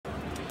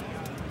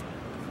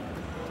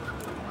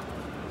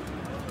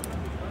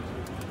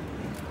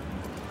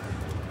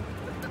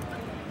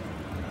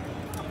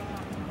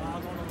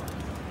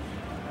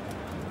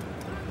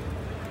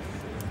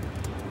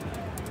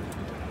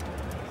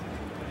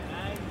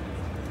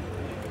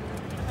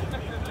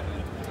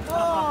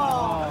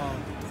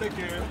Thank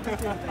you.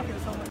 Thank you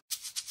so much.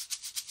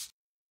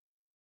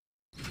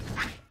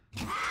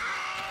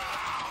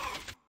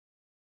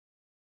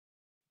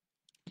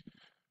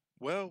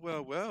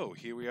 Well,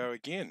 here we are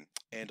again,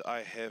 and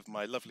I have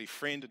my lovely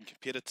friend and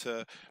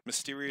competitor,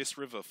 Mysterious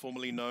River,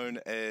 formerly known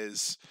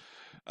as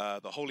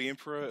the Holy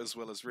Emperor, as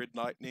well as Red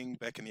Lightning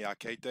back in the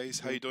arcade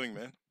days. How you doing,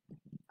 man?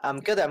 I'm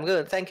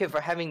good. Thank you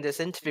for having this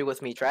interview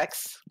with me,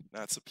 Drax.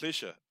 No, it's a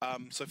pleasure.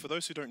 So for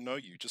those who don't know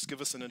you, just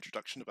give us an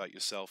introduction about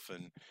yourself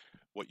and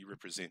what you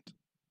represent.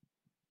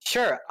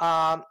 Sure.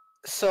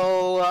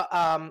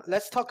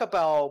 Let's talk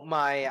about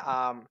my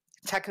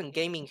Tekken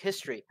gaming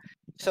history.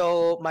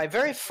 So my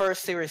very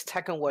first serious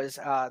Tekken was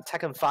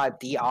Tekken 5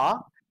 DR.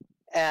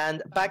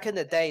 And back in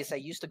the days, I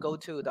used to go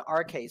to the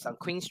arcades on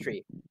Queen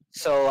Street.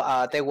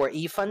 So they were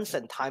eFuns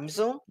and Time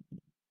Zone.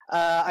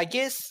 I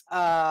guess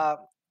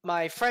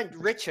my friend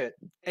Richard,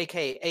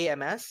 aka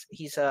AMS,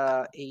 he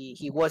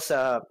was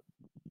a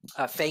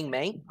Feng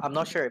main. I'm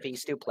not sure if he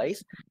still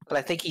plays, but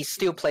I think he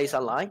still plays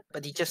online.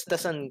 But he just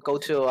doesn't go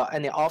to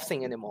any off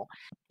thing anymore.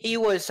 He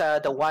was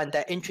the one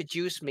that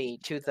introduced me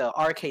to the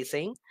arcade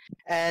scene,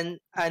 and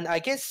I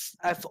guess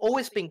I've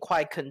always been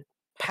quite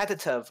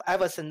competitive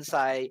ever since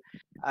I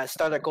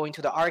started going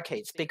to the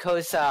arcades,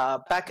 because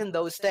back in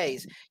those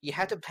days you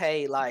had to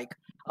pay like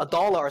 $1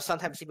 or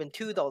sometimes even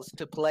 $2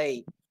 to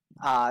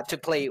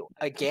play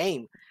a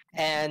game.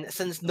 And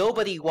since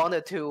nobody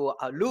wanted to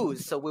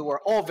lose, so we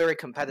were all very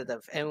competitive,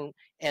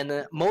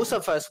 and most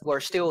of us were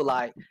still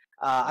like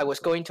I was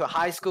going to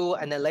high school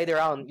and then later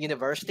on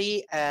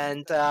university,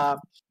 and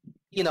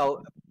you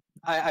know,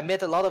 I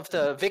met a lot of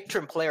the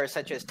veteran players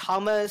such as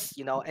Thomas,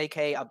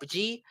 aka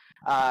Abuji,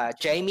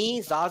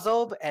 Jamie,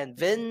 Zazob, and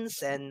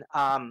Vince, and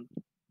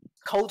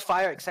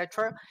Coldfire,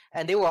 etc.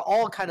 And they were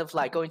all kind of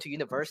like going to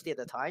university at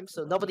the time,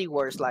 so nobody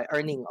was like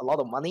earning a lot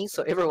of money,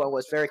 so everyone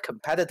was very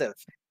competitive.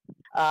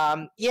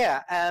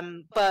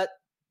 But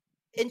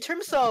in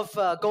terms of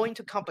going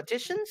to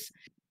competitions,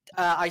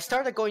 I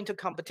started going to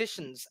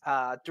competitions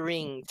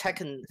during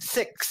Tekken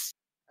 6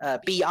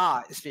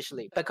 BR,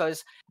 especially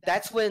because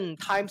that's when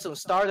Time Zone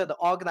started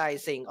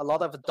organizing a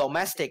lot of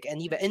domestic and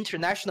even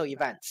international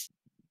events.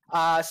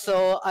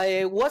 So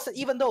I wasn't,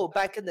 even though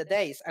back in the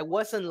days I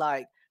wasn't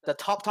like the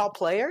top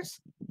players,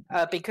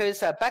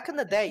 because back in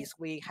the days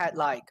we had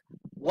like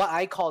what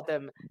I call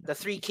them the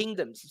three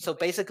kingdoms. So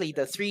basically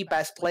the three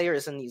best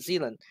players in New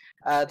Zealand.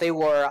 They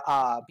were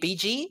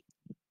BG,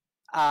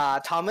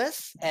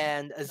 Thomas,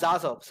 and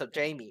Zazo, so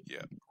Jamie.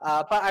 Yeah.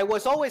 But I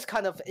was always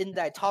kind of in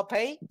that top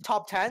 8,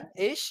 top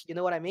 10-ish, you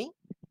know what I mean?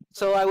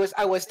 So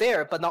I was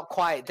there, but not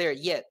quite there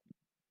yet.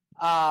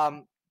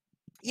 But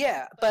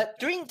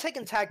during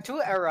Tekken Tag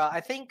 2 era, I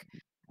think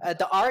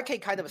the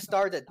arcade kind of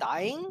started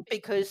dying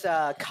because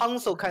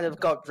console kind of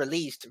got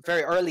released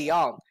very early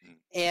on.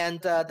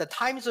 And the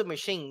Time Zone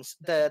machines,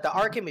 the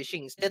arcade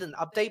machines didn't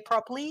update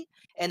properly,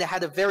 and it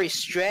had a very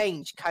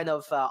strange kind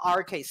of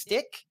arcade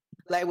stick.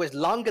 Like it was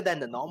longer than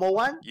the normal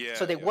one,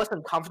 so they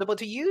wasn't comfortable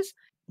to use.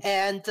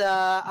 And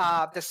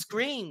the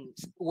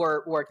screens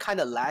were kind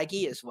of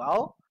laggy as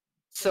well.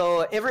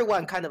 So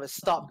everyone kind of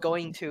stopped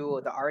going to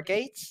the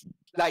arcades,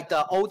 like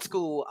the old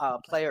school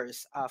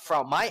players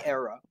from my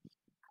era.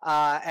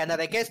 And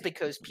then I guess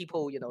because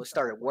people,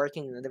 started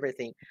working and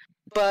everything.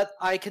 But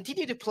I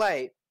continued to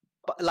play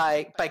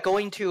like by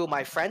going to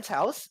my friend's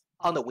house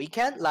on the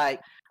weekend.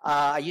 Like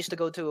I used to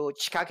go to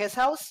Chikake's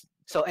house,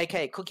 so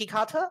aka Cookie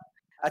Cutter,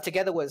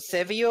 together with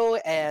Sevio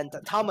and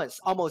Thomas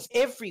almost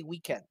every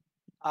weekend.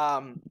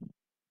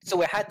 So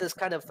we had this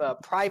kind of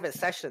private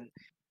session,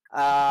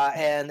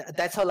 and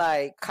that's how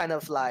I kind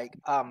of like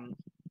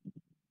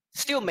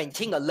still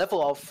maintain a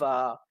level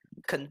of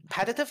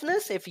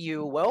competitiveness, if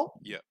you will.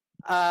 Yeah.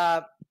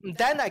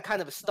 Then I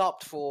kind of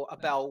stopped for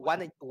about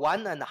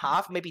one and a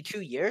half, maybe 2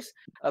 years,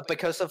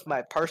 because of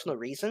my personal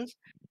reasons.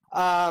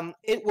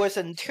 It was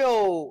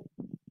until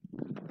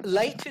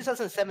late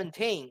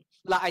 2017,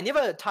 like I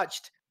never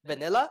touched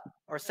Vanilla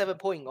or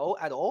 7.0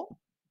 at all.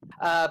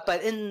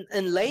 But in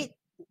late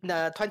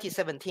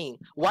 2017,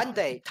 one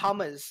day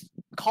Thomas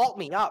called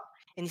me up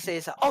and he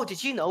says, "Oh,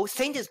 did you know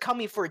Saint is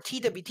coming for a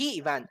TWT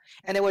event?"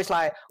 And it was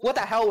like, what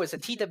the hell was a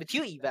TWT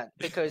event?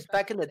 Because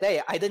back in the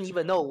day, I didn't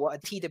even know what a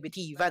TWT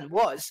event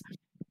was.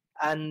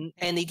 And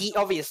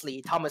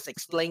obviously Thomas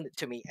explained it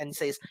to me and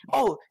says,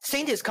 "Oh,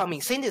 Saint is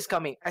coming.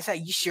 I said,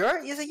 "You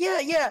sure?" He said,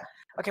 yeah.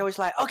 Okay, I was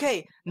like,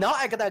 okay, now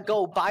I gotta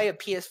go buy a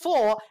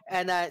PS4,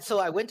 and so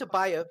I went to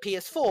buy a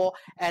PS4,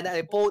 and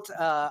I bought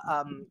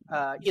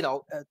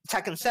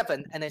Tekken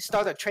 7, and I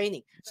started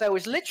training. So I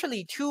was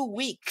literally 2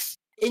 weeks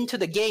into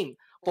the game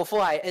before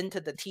I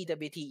entered the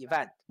TWT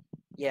event.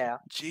 Yeah.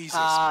 Jesus,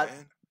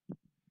 man.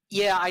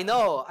 Yeah, I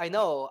know.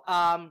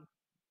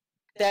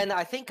 Then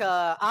I think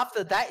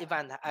after that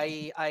event,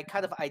 I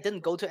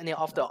didn't go to any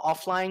of the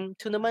offline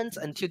tournaments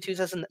until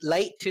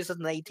late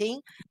 2018.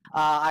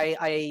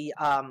 I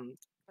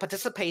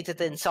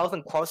participated in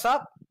Southern Cross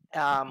Up,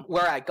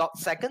 where I got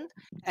second,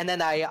 and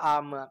then I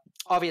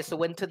obviously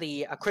went to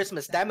the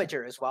Christmas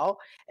Damager as well.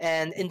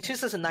 And in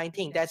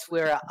 2019, that's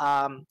where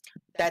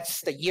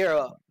that's the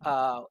year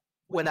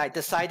when I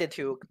decided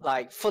to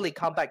like fully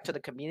come back to the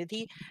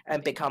community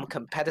and become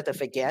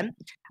competitive again.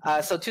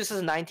 So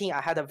 2019,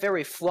 I had a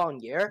very full-on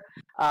year.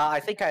 I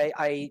think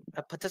I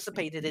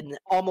participated in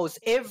almost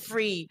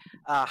every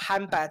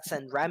handbats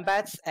and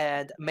rambats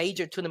and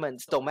major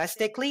tournaments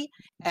domestically,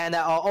 and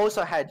I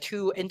also had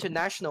 2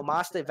 international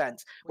master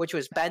events, which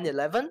was Band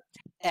 11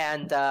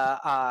 and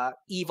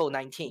Evo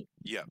 19.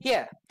 Yeah.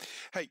 Yeah.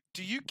 Hey,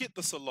 do you get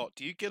this a lot?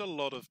 Do you get a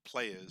lot of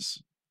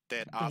players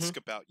that ask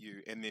about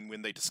you, and then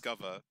when they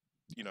discover,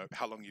 you know,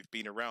 how long you've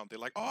been around, they're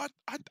like, "Oh,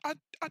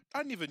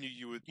 I never knew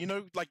you were," you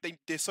know, like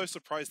they're so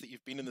surprised that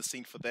you've been in the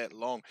scene for that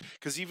long.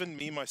 Because even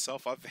me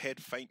myself, I've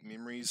had faint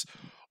memories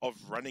of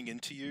running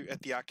into you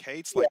at the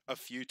arcades like a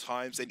few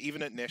times, and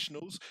even at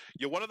nationals.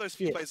 You're one of those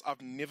few Yeah. players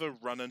I've never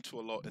run into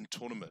a lot in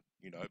tournament,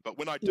 you know. But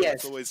when I do,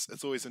 Yes.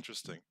 it's always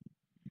interesting.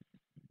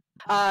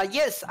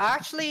 Yes,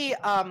 actually,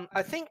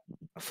 I think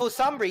for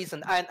some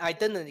reason, I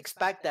didn't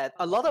expect that.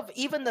 A lot of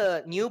even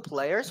the new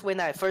players, when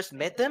I first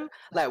met them,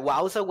 like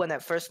Wowzer, when I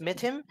first met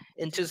him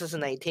in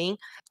 2018,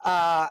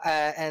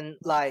 and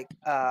like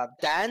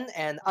Dan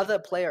and other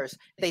players,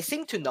 they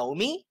seem to know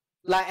me.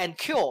 Like, and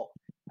Kyo,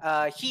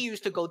 he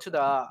used to go to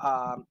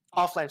the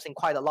offline scene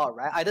quite a lot,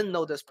 right? I didn't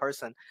know this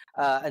person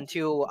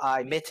until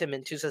I met him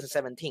in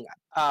 2017.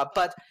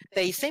 But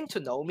they seem to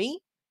know me.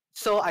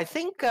 So I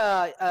think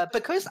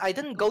because I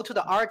didn't go to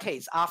the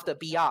arcades after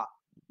BR,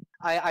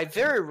 I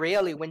very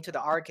rarely went to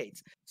the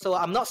arcades. So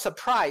I'm not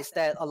surprised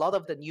that a lot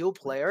of the new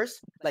players,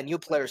 like new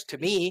players to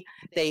me,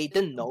 they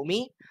didn't know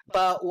me.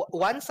 But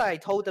once I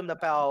told them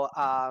about,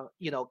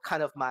 you know,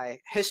 kind of my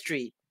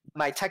history,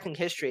 my Tekken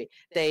history,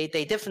 they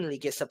definitely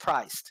get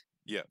surprised.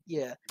 Yeah.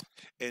 Yeah.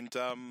 And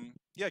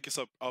yeah, I guess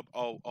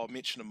I'll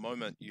mention a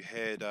moment you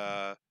had.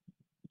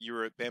 You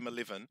were at BAM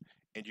 11,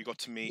 and you got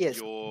to meet Yes.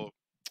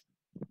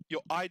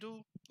 your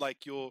idol,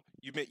 like you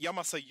met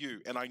Yamasa Yu,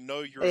 and I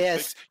know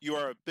Yes. you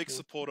are a big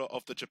supporter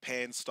of the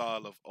Japan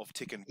style of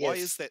Tekken. Why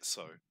Yes. is that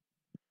so?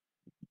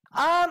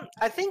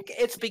 I think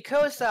it's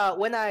because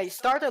when I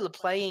started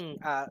playing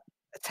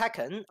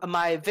Tekken,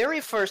 my very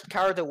first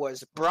character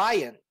was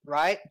Brian,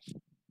 right?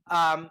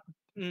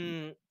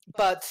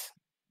 But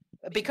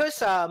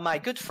because my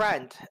good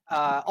friend,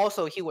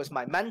 also he was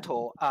my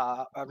mentor,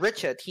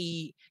 Richard.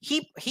 He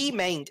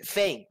mained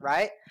Feng,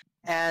 right?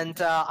 And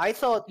I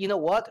thought, you know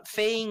what,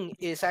 Feng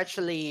is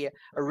actually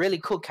a really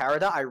cool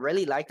character. I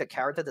really like the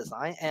character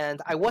design,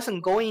 and I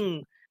wasn't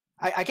going.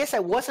 I guess I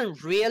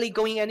wasn't really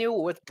going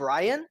anywhere with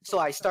Brian, so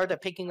I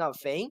started picking up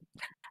Feng.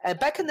 And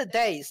back in the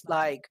days,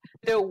 like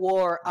there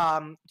were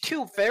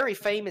 2 very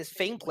famous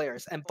Feng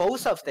players, and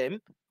both of them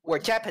were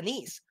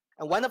Japanese.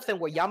 And one of them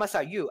were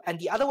Yamasa Yu, and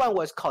the other one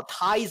was called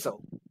Taizo.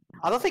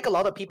 I don't think a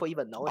lot of people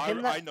even know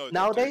him I know that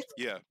nowadays.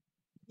 dude. Yeah.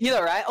 You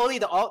know, right? Only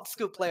the old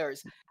school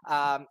players,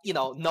 you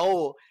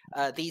know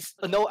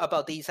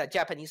about these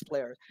Japanese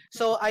players.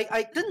 So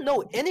I didn't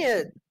know any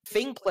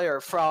Feng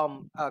player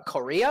from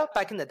Korea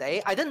back in the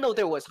day. I didn't know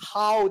there was,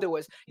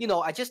 you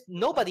know,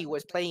 nobody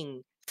was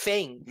playing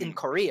Feng in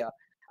Korea.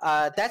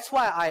 That's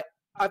why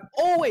I've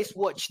always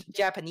watched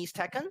Japanese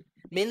Tekken,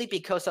 mainly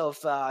because of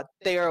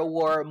there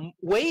were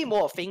way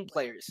more Feng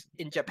players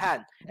in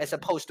Japan as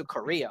opposed to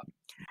Korea.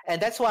 And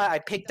that's why I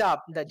picked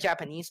up the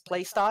Japanese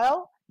play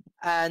style.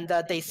 And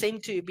they seem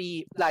to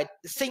be like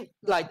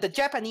the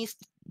Japanese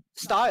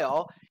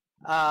style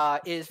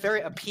is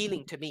very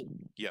appealing to me.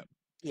 Yeah.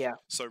 Yeah.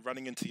 So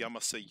running into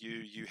Yamasa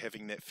Yu, you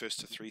having that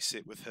 1-3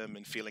 set with him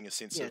and feeling a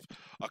sense of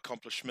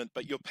accomplishment,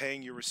 but you're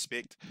paying your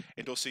respect,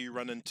 and also you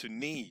run into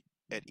Ni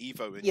at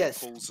Evo in your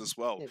pools as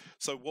well. Yes.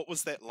 So what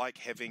was that like,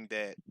 having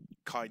that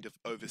kind of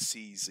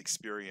overseas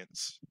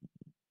experience?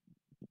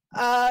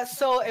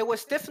 So it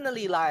was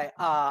definitely like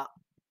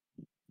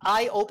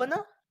eye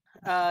opener.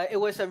 It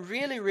was a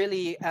really,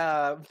 really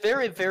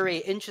very, very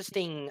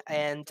interesting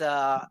and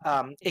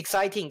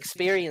exciting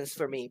experience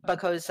for me,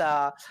 because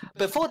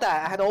before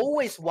that I had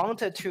always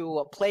wanted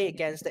to play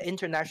against the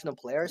international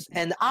players,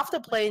 and after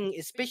playing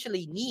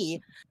especially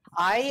Ni,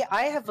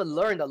 I have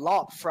learned a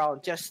lot from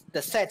just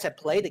the sets I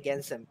played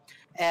against him.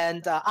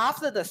 And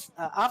after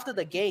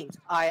the games,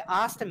 I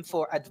asked him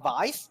for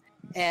advice,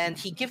 and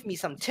he gave me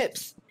some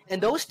tips.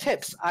 And those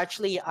tips,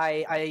 actually,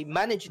 I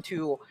managed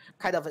to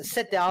kind of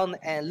sit down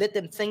and let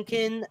them sink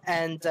in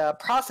and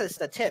process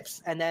the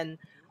tips. And then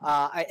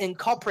I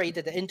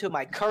incorporated it into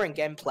my current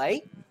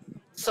gameplay.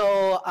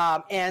 So,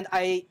 and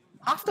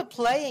after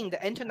playing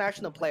the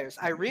international players,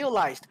 I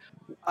realized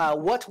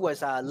what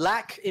was a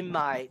lack in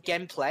my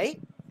gameplay,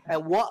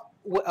 and what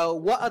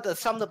are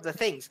some of the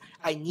things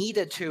I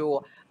needed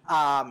to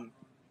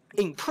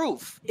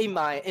improve in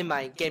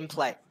my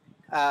gameplay.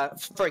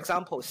 For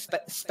example,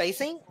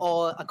 spacing,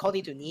 or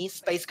according to Ni,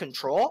 space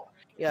control,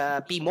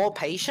 be more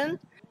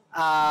patient,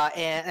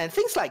 and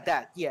things like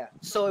that. Yeah.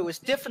 So it was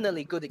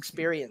definitely good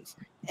experience,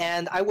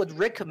 and I would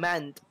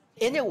recommend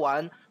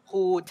anyone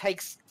who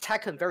takes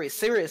Tekken very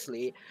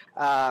seriously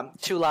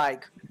to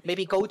like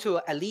maybe go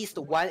to at least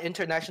one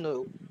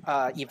international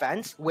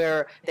event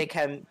where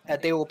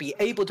they will be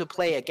able to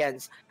play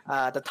against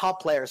the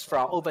top players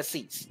from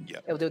overseas. Yeah.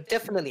 It will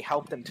definitely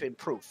help them to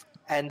improve.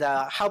 and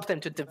help them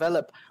to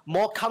develop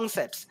more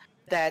concepts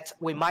that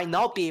we might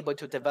not be able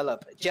to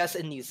develop just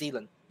in New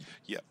Zealand.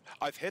 Yeah,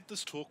 I've had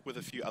this talk with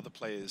a few other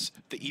players,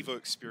 the Evo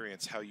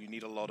experience, how you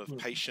need a lot of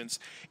patience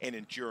and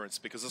endurance,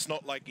 because it's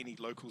not like any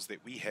locals that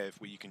we have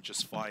where you can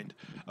just find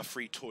a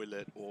free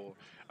toilet or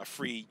a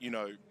free, you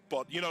know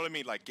what I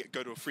mean? Like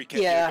go to a free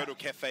cafe, go to a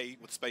cafe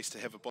with space to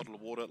have a bottle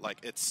of water. Like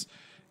it's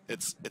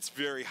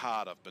very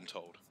hard, I've been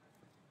told.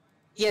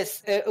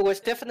 Yes, it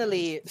was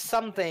definitely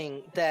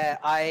something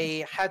that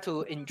I had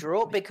to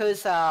endure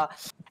because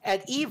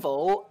at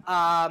Evo,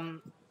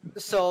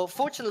 so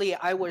fortunately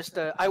I was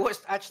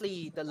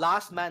actually the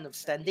last man of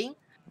standing.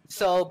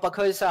 So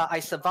because I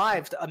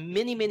survived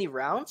many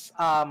rounds,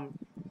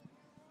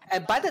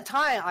 and by the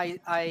time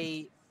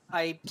I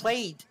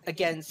played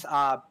against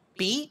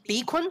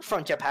B-kun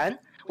from Japan,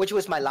 which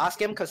was my last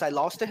game because I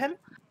lost to him.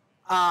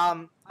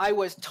 I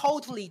was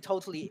totally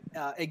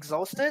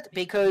exhausted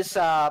because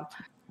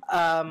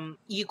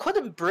you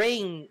couldn't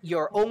bring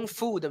your own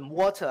food and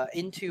water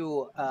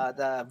into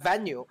the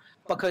venue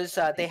because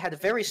they had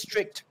very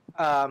strict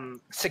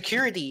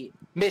security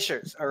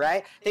measures. All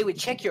right, they would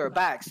check your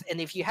bags,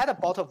 and if you had a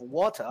bottle of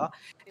water,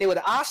 they would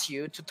ask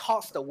you to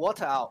toss the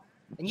water out.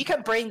 And you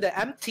can bring the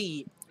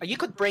empty. You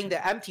could bring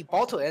the empty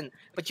bottle in,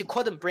 but you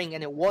couldn't bring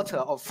any water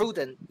or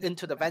food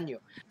into the venue.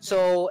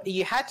 So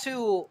you had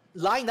to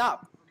line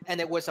up,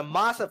 and it was a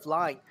massive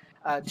line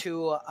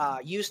to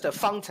use the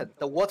fountain,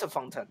 the water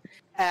fountain,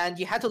 and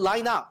you had to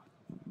line up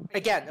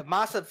again, a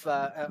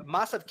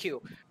massive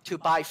queue to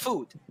buy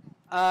food.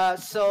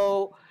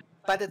 So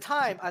by the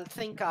time I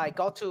think I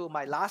got to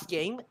my last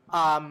game,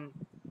 I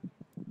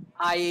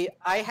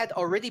had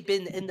already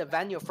been in the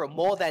venue for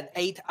more than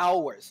 8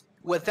 hours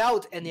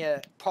without any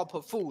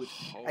proper food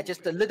and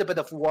just a little bit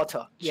of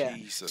water. Yeah.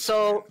 Jesus,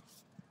 so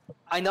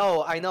man. I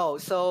know.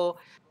 So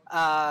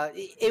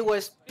it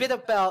was a bit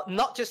about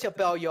not just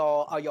about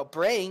your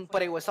brain,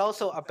 but it was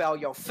also about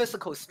your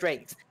physical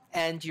strength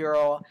and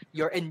your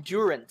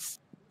endurance.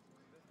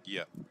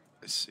 Yeah,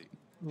 I see.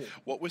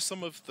 What were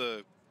some of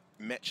the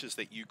matches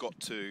that you got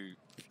to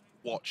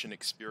watch and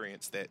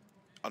experience that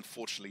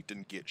unfortunately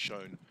didn't get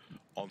shown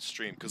on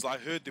stream? Because I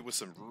heard there were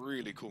some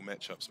really cool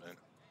matchups, man.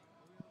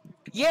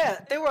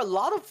 Yeah, there were a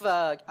lot of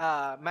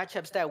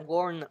matchups that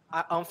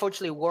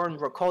unfortunately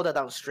weren't recorded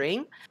on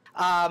stream.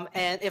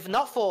 And if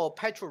not for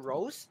Petro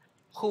Rose,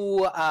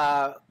 who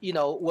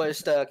was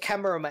the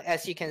cameraman,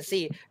 as you can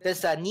see,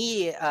 this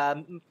Ni,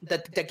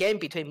 the game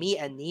between me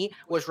and Ni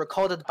was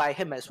recorded by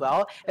him as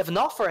well. If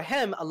not for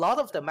him, a lot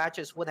of the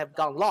matches would have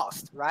gone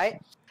lost,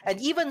 right? And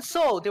even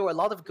so, there were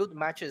a lot of good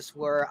matches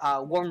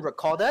weren't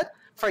recorded.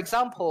 For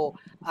example,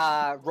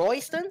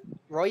 Royston,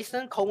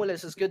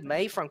 Cornwallis's good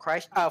mate from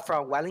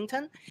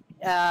Wellington.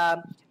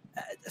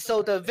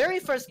 So the very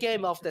first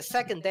game of the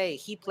second day,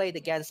 he played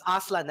against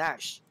Aslan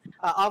Ash.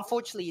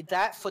 Unfortunately,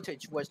 that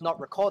footage was not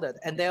recorded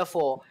and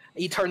therefore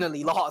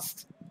eternally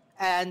lost.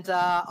 And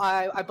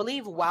I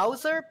believe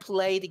Wowzer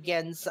played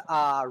against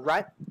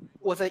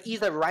was it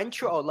either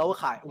Rancho or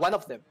Lohai, one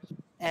of them,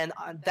 and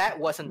that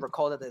wasn't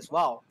recorded as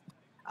well.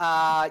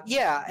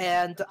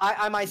 And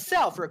I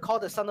myself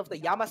recorded some of the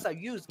Yamasa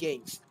Yu's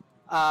games.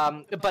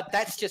 But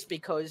that's just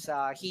because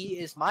he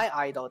is my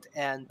idol,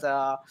 and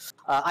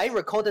I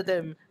recorded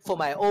him for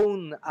my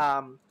own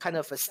kind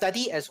of a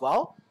study as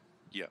well.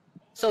 Yeah.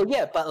 So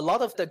yeah, but a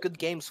lot of the good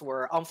games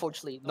were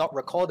unfortunately not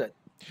recorded.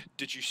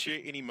 Did you share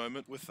any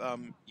moment with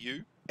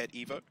you at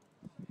Evo?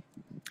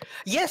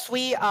 Yes,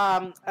 we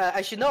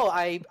as you know,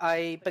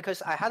 I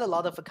because I had a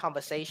lot of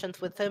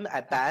conversations with him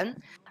at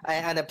BAN,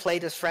 and I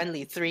played this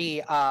friendly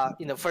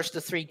first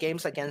 3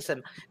 games against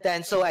him.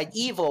 Then so at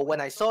Evo,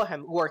 when I saw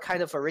him, we were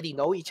kind of already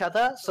know each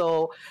other.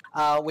 So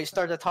we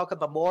started talking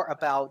more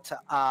about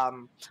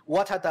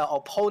what are the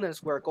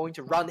opponents we're going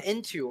to run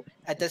into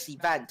at this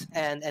event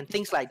and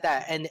things like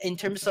that. And in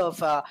terms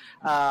of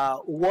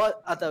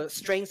what are the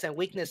strengths and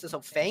weaknesses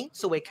of Feng,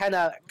 so we kind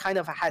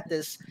of had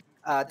this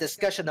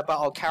discussion about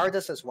our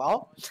characters as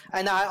well.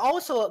 And I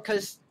also,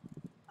 because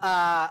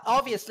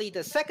obviously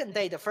the second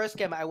day, the first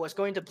game, I was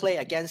going to play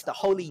against the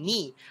Holy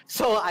Knee.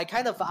 So I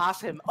kind of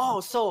asked him,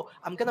 so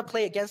I'm going to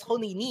play against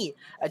Holy Knee.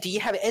 Do you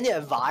have any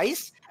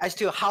advice as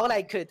to how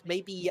I could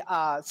maybe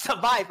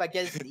survive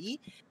against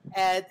Lee?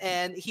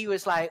 And he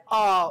was like,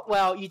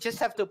 well, you just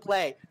have to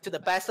play to the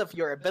best of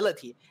your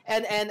ability.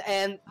 And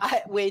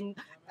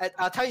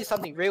I'll tell you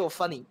something real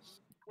funny.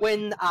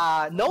 When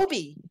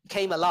Nobi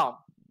came along,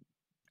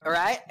 all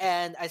right,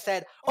 and I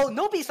said,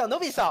 Nobi-san,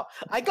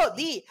 I got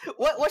Lee.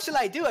 What should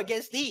I do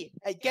against Lee?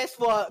 And guess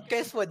what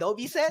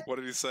Nobi said? What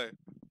did he say?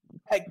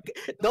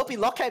 Nobi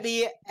looked at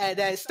me and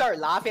then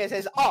started laughing and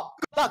says,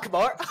 good luck,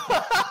 Mark.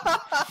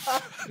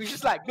 He's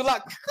just like, good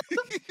luck.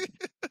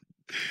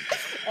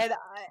 And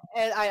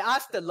I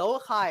asked the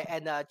Lohai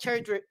and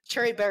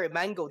Cherry Berry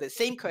Mango the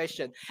same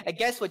question. And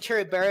guess what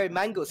Cherry Berry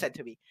Mango said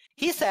to me?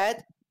 He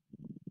said,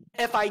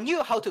 if I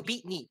knew how to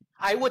beat Lee,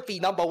 I would be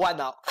number 1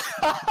 now.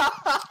 Man,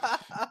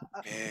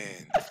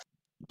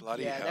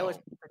 bloody hell. Yeah, that was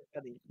pretty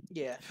funny.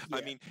 Yeah. I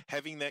mean,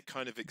 having that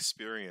kind of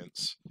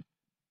experience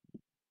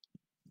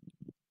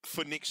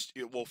for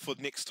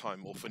next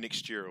time or for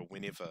next year or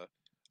whenever,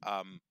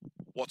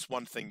 what's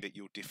one thing that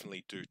you'll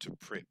definitely do to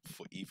prep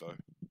for Evo?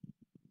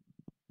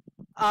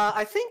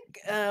 I think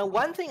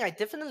one thing I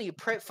definitely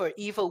prep for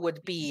Evo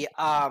would be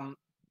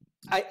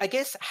I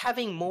guess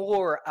having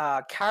more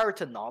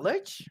character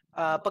knowledge,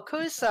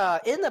 because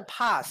in the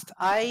past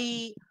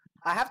I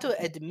have to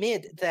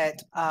admit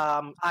that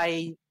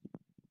I,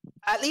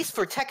 at least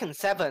for Tekken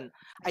 7,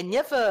 I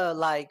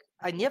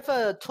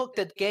never took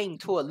the game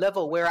to a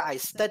level where I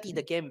studied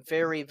the game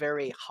very,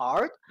 very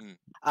hard,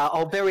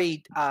 or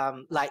very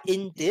like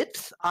in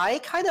depth. I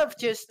kind of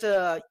just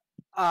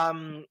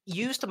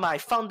used my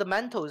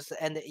fundamentals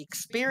and the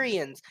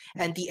experience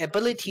and the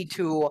ability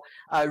to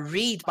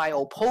read my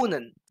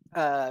opponent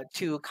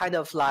to kind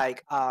of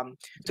like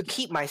to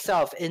keep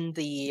myself in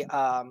the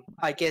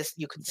I guess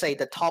you could say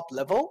the top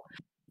level.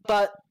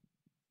 But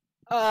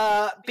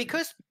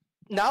because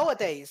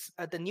nowadays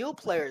the new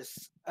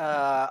players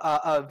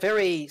are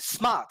very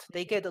smart.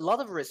 They get a lot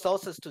of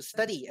resources to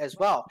study as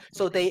well.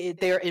 So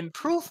their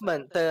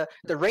improvement, the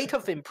rate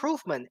of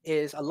improvement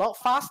is a lot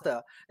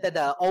faster than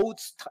the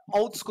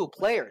old school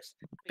players.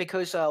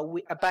 Because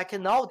we back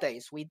in our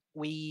days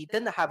we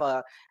didn't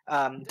have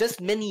these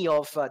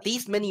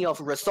many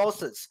of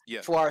resources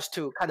for us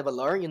to kind of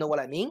learn. You know what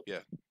I mean? Yeah.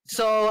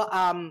 So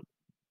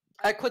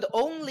I could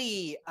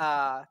only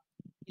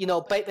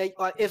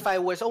if I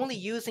was only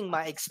using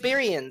my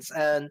experience,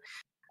 and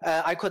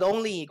I could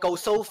only go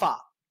so far.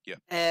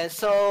 Yeah.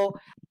 So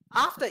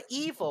after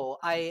Evo,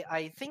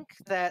 I think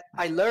that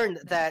I learned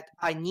that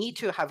I need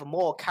to have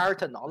more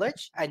character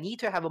knowledge. I need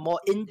to have a more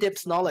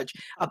in-depth knowledge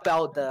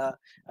about the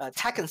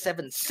Tekken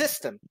 7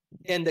 system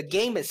in the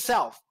game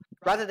itself,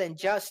 rather than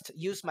just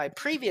use my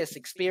previous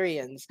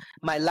experience,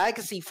 my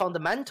legacy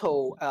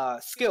fundamental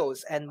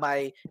skills, and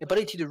my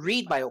ability to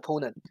read my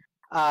opponent.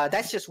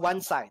 That's just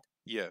one side.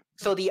 Yeah.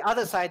 So the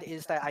other side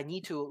is that I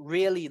need to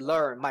really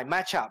learn my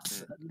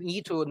matchups.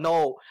 Need to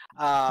know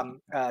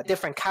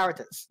different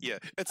characters. Yeah,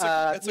 it's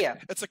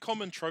a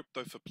common trope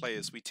though for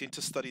players. We tend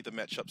to study the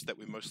matchups that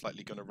we're most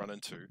likely going to run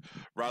into,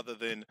 rather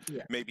than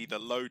maybe the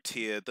low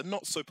tier, the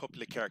not so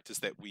popular characters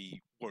that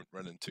we won't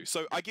run into.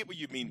 So I get what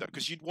you mean though,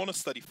 because you'd want to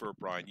study for a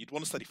Brian, you'd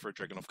want to study for a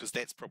Dragunov, because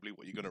that's probably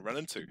what you're going to run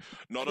into.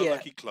 Not a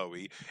Lucky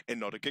Chloe and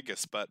not a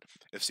Gigas. But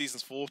if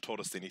Seasons 4 taught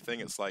us anything,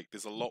 it's like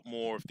there's a lot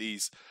more of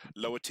these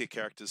lower tier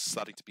characters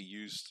starting to be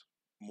used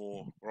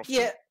more often.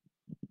 Yeah.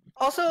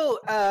 Also,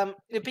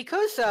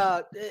 because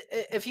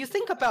if you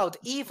think about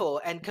Evo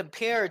and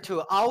compare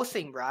to our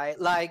thing, right?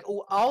 Like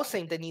our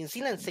thing, the New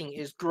Zealand thing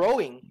is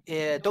growing.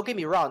 Don't get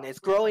me wrong, it's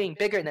growing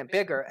bigger and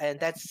bigger, and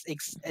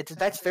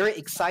that's very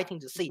exciting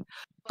to see.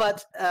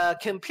 But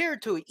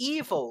compared to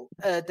Evo,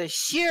 the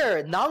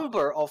sheer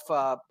number of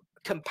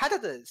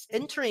competitors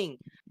entering,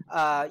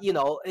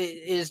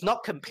 is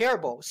not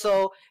comparable.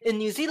 So in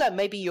New Zealand,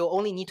 maybe you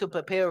only need to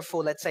prepare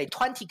for, let's say,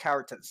 20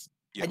 characters.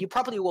 Yeah. And you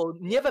probably will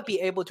never be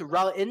able to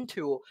run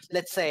into,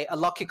 let's say, a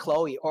Lucky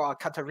Chloe or a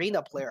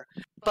Katarina player.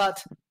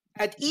 But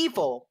at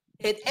Evo,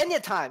 at any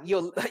time,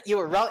 you'll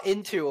run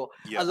into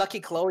a Lucky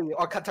Chloe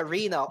or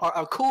Katarina or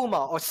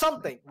Akuma or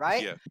something,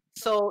 right? Yeah.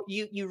 So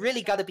you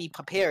really got to be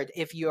prepared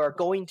if you're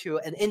going to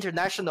an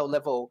international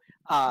level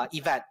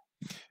event.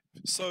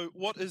 So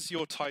what is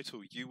your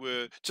title? You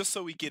were, just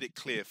so we get it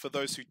clear, for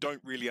those who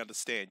don't really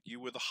understand, you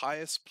were the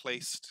highest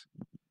placed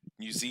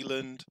New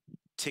Zealand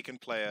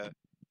Tekken player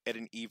at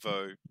an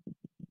Evo,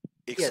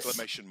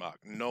 exclamation mark.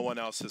 No one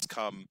else has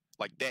come.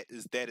 Like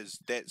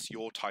that's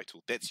your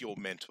title. That's your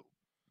mantle.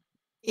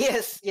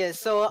 Yes.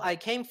 So I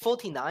came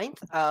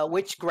 49th,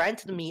 which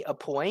granted me a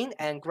point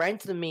and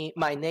granted me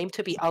my name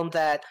to be on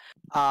that.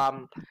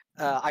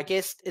 I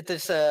guess it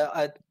is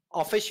a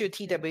official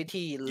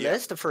TWT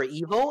list for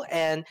Evo,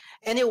 and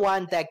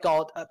anyone that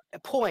got a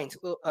point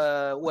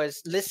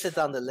was listed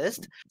on the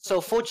list.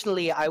 So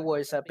fortunately, I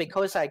was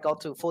because I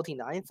got to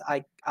 49th,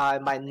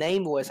 my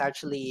name was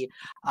actually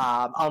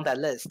on that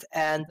list.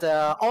 And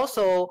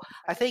also,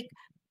 I think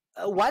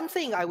one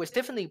thing I was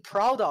definitely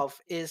proud of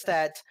is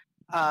that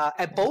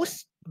at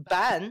both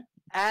Ban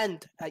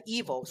and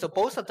Evo, so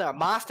both of them are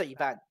master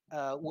event.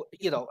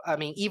 I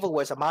mean, Evo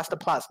was a master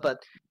plus, but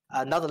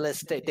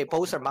nonetheless, they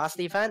both are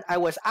master event. I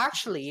was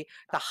actually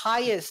the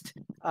highest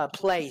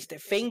placed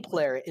Feng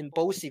player in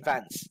both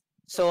events.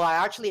 So I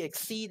actually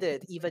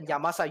exceeded even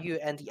Yamasa Yu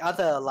and the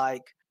other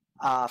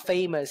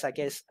famous, I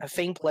guess,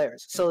 Feng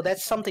players. So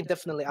that's something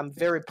definitely I'm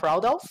very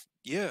proud of.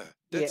 Yeah,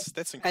 that's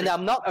incredible. And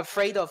I'm not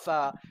afraid of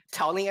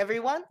telling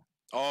everyone.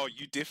 Oh,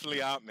 you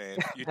definitely aren't, man.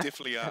 You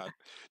definitely aren't.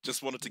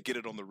 Just wanted to get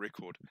it on the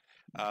record.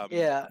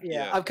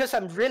 Because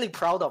I'm really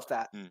proud of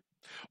that.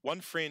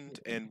 One friend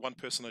and one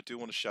person I do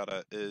want to shout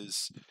out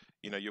is,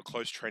 your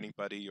close training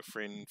buddy, your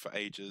friend for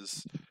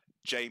ages,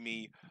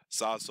 Jamie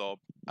Zazob.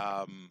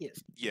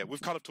 Yeah,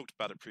 we've kind of talked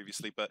about it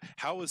previously, but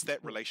how is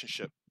that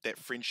relationship, that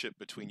friendship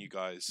between you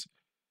guys,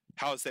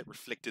 how is that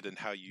reflected in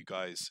how you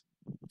guys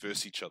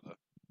verse each other?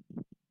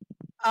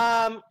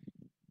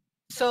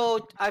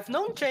 So I've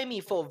known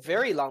Jamie for a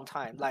very long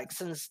time, like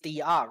since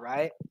DR,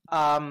 right?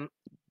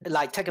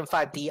 Like Tekken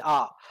 5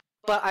 DR.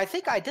 but I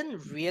think I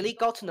didn't really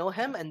got to know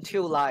him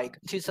until like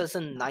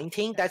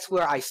 2019. That's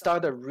where I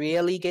started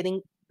really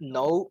getting to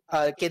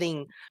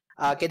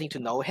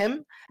know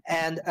him,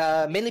 and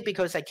mainly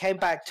because I came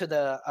back to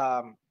the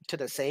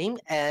same,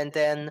 and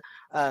then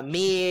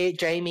me,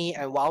 Jamie,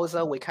 and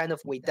Wowza,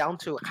 we down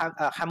to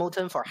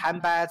Hamilton for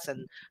handbats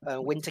and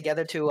went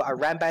together to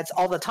rambats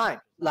all the time.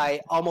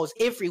 Like almost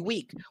every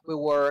week, we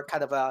were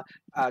kind of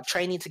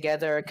training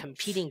together,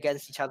 competing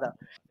against each other.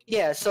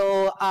 Yeah,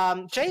 so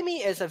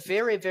Jamie is a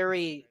very,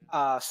 very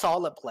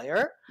solid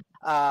player,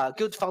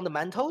 good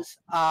fundamentals,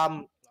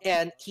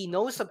 and he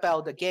knows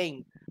about the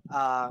game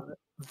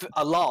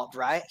a lot,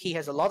 right? He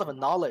has a lot of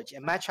knowledge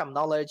and matchup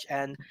knowledge,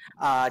 and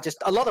just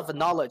a lot of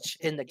knowledge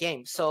in the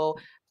game. So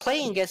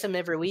playing against him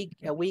every week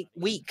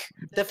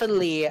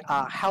definitely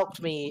helped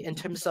me in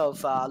terms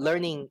of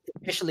learning,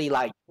 especially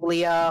like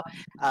Julia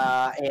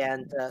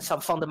and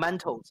some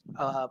fundamentals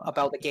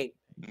about the game.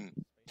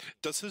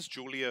 Does his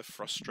Julia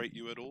frustrate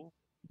you at all?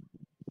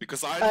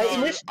 Because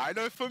I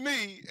know for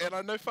me, and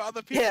I know for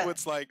other people,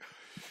 it's like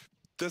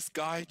this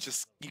guy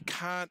just you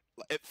can't.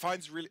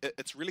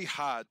 It's really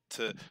hard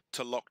to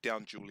lock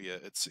down Julia.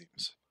 It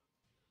seems.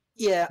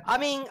 Yeah, I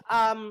mean,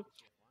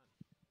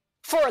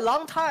 for a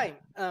long time,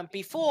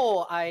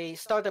 before I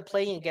started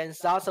playing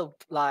against Zazo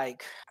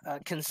like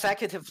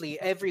consecutively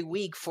every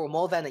week for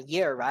more than a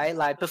year, right?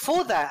 Like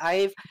before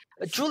that,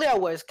 Julia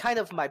was kind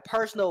of my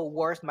personal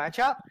worst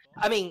matchup.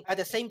 I mean, at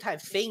the same time,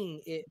 Feng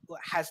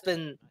had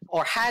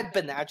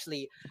been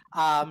actually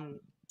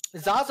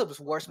Zazo's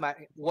worst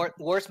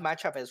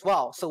matchup as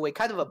well. So we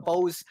kind of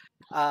both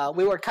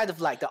we were kind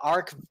of like the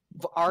arc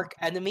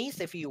enemies,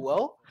 if you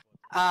will.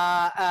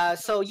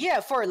 So yeah,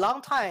 for a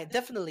long time,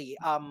 definitely.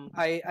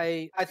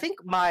 I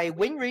think my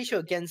win ratio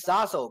against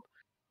Zazo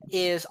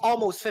is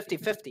almost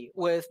 50-50,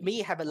 with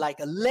me having like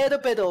a little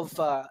bit of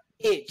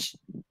edge.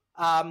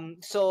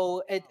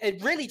 So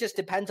it really just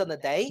depends on the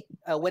day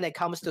when it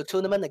comes to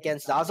tournament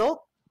against Zazo.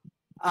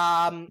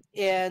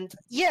 And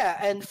yeah,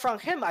 and from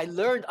him I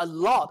learned a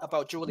lot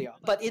about Julia.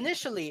 But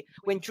initially,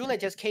 when Julia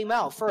just came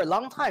out, for a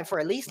long time, for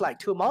at least like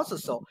 2 months or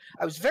so,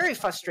 I was very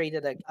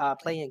frustrated at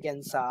playing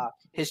against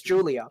his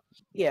Julia.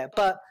 Yeah,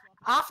 but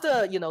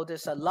after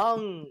this a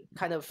long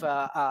kind of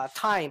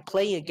time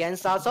playing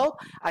against Zazo,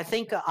 I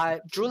think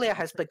Julia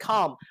has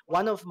become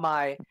one of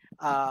my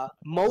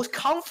most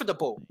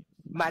comfortable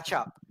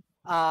matchup.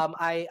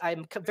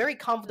 I'm very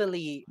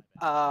confidently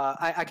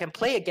I can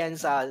play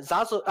against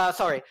Zazo.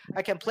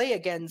 I can play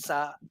against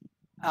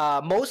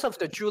most of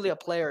the Julia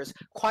players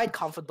quite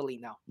comfortably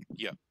now.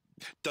 Yeah.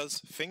 Does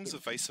Feng's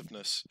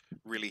evasiveness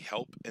really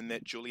help in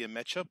that Julia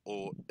matchup,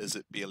 or is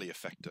it barely a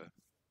factor?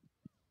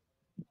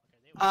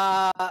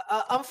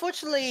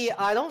 Unfortunately,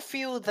 I don't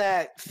feel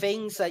that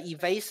Feng's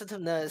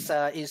evasiveness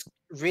is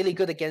really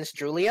good against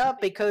Julia,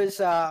 because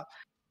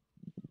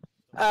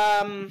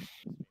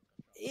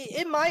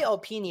in my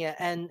opinion,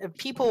 and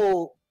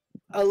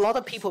a lot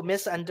of people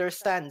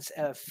misunderstands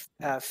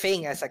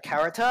Feng as a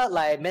character,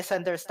 like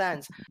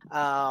misunderstands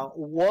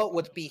what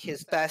would be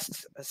his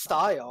best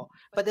style.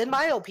 But in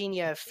my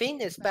opinion,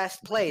 Feng is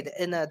best played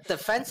in a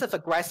defensive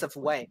aggressive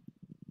way.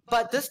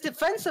 But this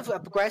defensive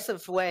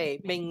aggressive way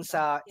means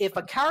if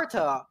a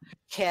character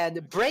can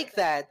break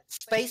that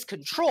space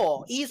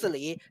control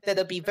easily, then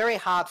it'll be very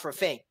hard for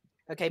Feng.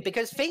 Okay,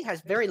 because Feng has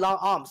very long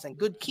arms and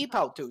good keep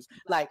out tools,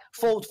 like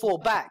forward, fall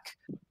back.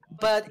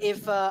 But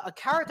if a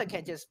character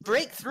can just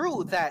break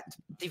through that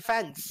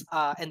defense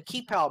and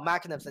keep out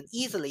mechanism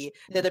easily,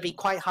 then it'll be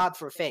quite hard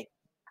for Feng.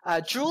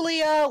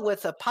 Julia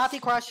with a party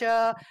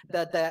crusher,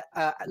 the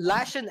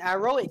lash and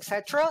arrow,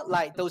 etc.,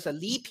 like those are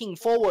leaping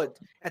forward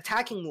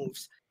attacking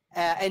moves.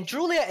 And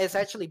Julia is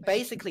actually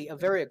basically a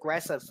very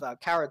aggressive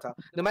character.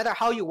 No matter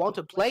how you want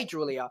to play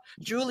Julia,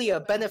 Julia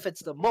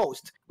benefits the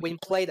most when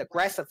played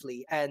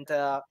aggressively and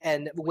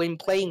when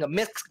playing a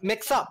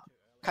mix-up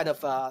kind of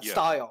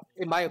style,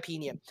 in my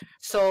opinion.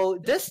 So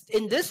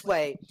in this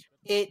way,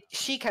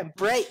 she can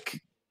break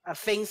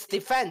Feng's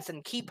defense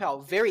and keep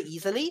out very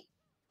easily.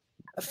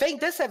 Feng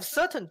does have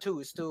certain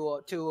tools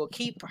to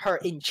keep her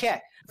in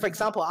check. For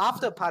example,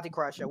 after Party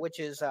Crusher, which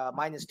is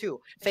 -2,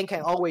 Feng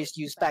can always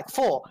use back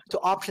 4 to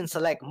option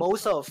select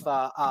most of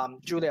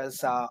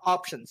Julia's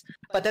options.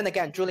 But then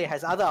again, Julia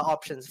has other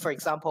options. For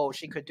example,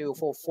 she could do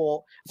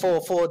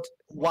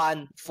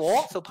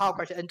 4-4-1-4, so Power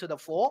Crusher into the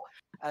 4.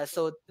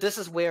 So this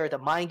is where the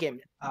mind game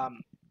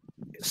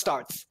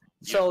starts.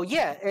 So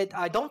yeah,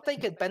 I don't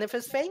think it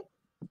benefits Feng,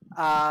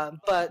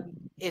 but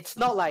it's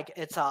not like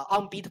it's an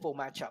unbeatable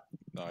matchup.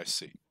 No, I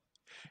see.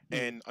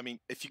 And I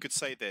mean, if you could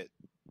say that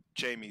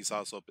Jamie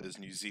Zazob is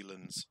New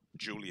Zealand's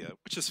Julia,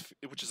 which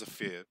is a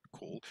fair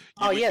call.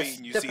 You would yes,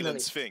 be New definitely.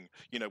 Zealand's Feng.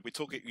 We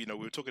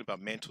were talking about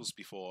mantles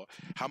before.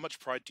 How much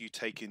pride do you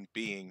take in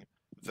being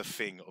the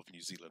Feng of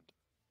New Zealand?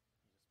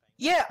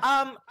 Yeah,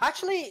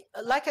 actually,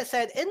 like I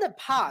said, in the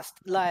past,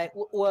 like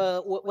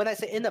when I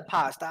say in the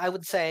past, I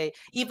would say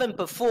even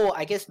before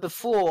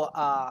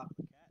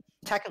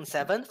Tekken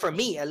 7, for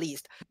me at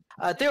least,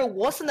 there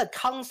wasn't a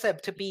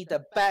concept to be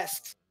the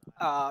best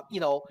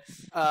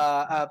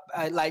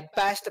like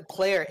best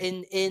player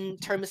in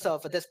terms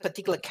of this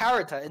particular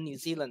character in New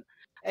Zealand.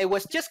 It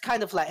was just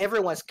kind of like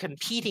everyone's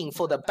competing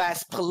for the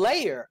best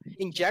player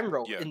in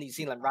general in New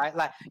Zealand, right?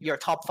 Like your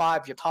top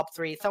 5, your top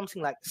 3,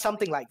 something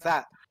like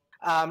that.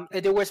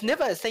 There was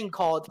never a thing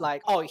called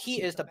like, oh,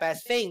 he is the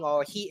best Feng,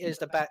 or he is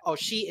the best, or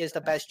she is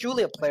the best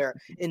Julia player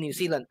in New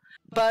Zealand.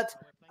 But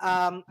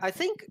I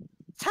think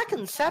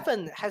Tekken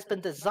 7 has been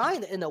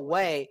designed in a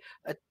way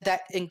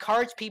that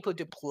encourage people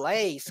to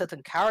play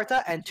certain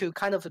character and to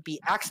kind of be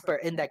expert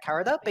in that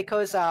character,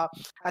 because I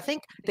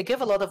think they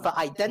give a lot of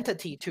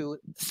identity to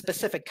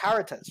specific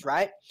characters,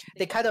 right?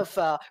 They kind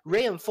of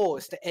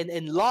reinforced and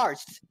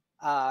enlarged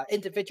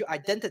individual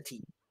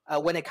identity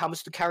when it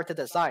comes to character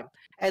design.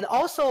 And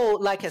also,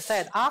 like I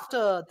said,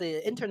 after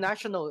the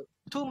international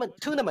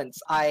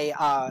tournaments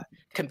I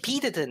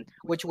competed in,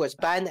 which was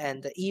Ban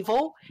and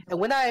Evo, and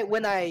when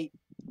I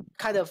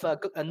kind of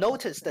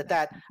noticed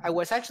that I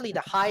was actually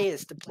the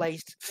highest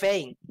placed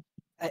Feng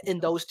in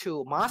those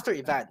 2 master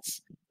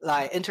events,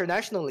 like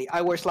internationally,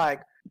 I was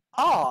like,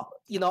 oh,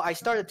 I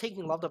started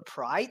taking a lot of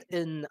pride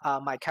in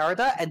my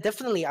character, and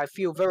definitely I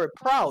feel very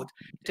proud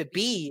to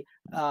be,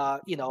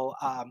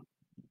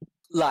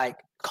 like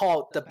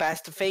called the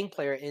best Feng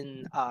player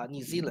in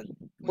New Zealand,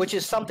 which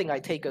is something I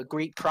take a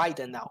great pride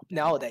in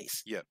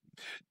nowadays. Yeah.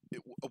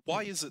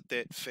 Why is it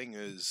that Feng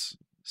is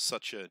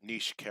such a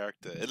niche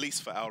character, at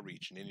least for our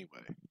region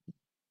anyway?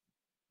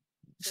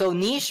 So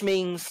niche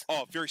means...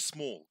 Oh, very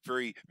small,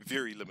 very,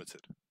 very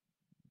limited.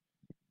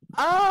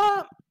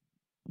 I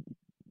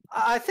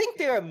think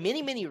there are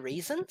many, many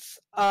reasons.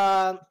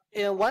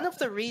 One of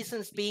the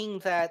reasons being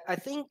that I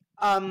think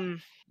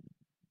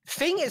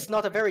Feng is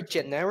not a very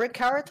generic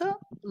character.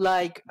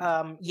 Like,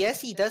 yes,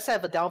 he does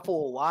have a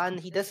downfall 1.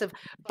 He does have,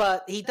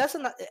 but he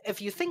doesn't.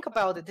 If you think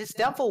about it, this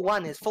downfall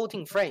 1 is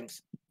 14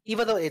 frames,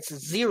 even though it's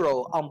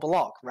 0 on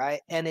block, right?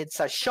 And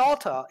it's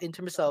shorter in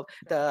terms of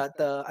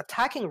the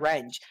attacking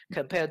range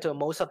compared to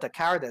most of the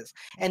characters.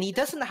 And he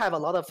doesn't have a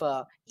lot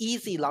of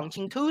easy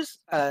launching tools,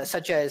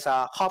 such as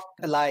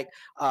uppercut.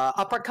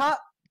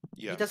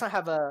 Yeah. He doesn't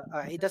have an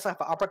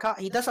uppercut.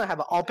 He doesn't have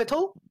an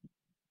orbital.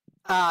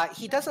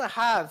 He doesn't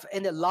have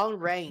any long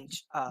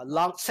range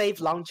safe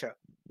launcher.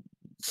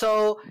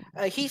 So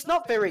he's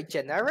not very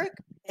generic,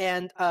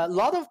 and a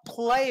lot of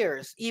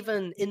players,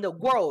 even in the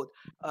world,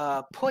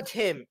 put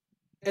him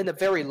in a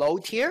very low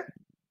tier.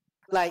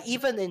 Like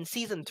even in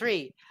Season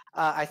 3,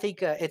 I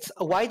think it's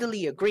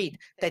widely agreed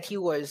that he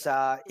was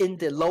in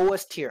the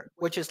lowest tier,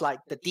 which is like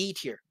the D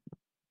tier,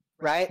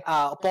 right?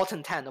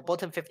 Bottom 10 or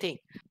bottom 15.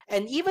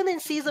 And even in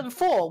Season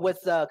 4, with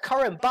the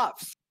current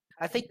buffs,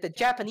 I think the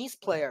Japanese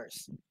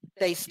players,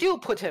 they still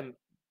put him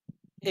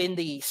in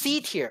the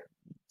C tier.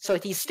 So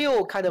he's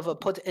still kind of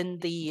put in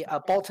the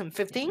bottom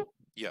 15.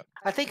 Yeah.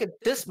 I think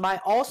this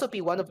might also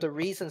be one of the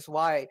reasons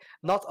why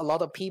not a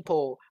lot of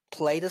people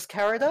play this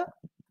character,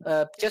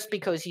 just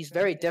because he's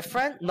very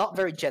different, not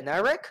very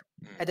generic.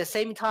 At the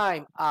same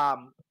time,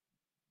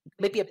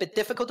 maybe a bit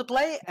difficult to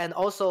play, and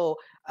also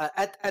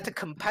at a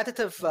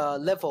competitive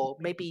level,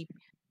 maybe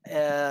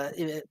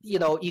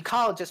you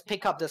can't just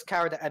pick up this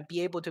character and be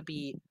able to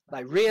be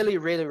like really,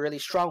 really, really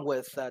strong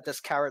with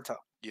this character.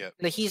 Yeah.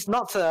 He's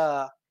not.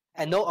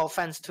 And no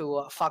offense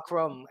to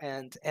Fakrum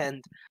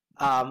and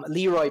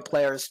Leroy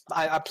players.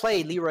 I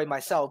play Leroy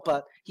myself,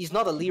 but he's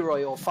not a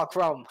Leroy or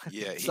Fakrum.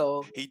 Yeah,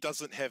 so he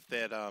doesn't have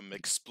that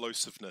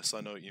explosiveness.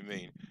 I know what you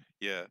mean.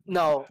 Yeah.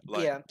 No,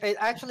 yeah. It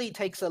actually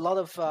takes a lot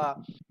of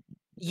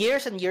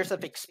years and years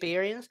of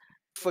experience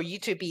for you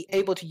to be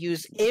able to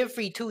use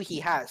every tool he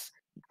has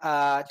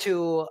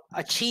to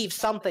achieve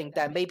something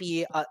that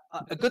maybe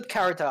a good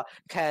character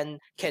can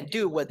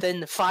do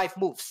within 5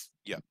 moves.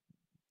 Yeah.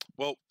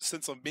 Well,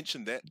 since I've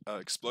mentioned that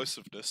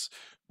explosiveness,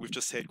 we've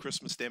just had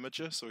Christmas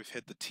Damager, so we've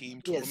had the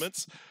team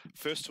tournaments.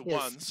 First to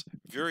ones,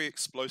 very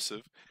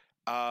explosive.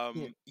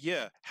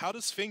 Yeah, how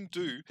does Feng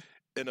do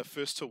in a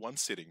first to one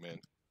setting, man?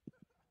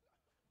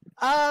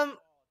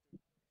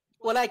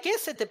 Well, I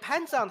guess it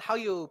depends on how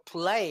you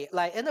play.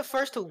 Like in the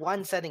first to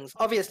one settings,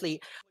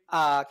 obviously,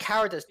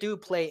 characters do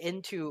play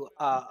into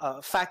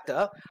a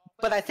factor,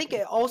 but I think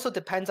it also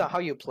depends on how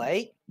you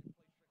play.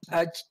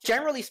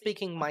 Generally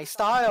speaking, my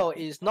style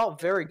is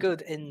not very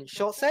good in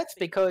short sets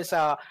because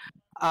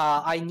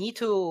I need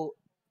to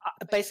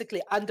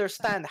basically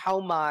understand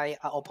how my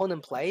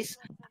opponent plays,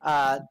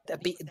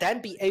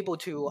 then be able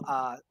to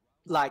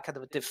like kind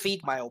of defeat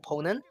my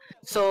opponent.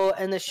 So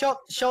in the short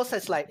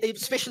sets, like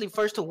especially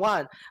first to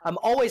one, I'm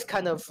always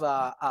kind of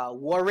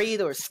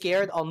worried or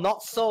scared or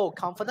not so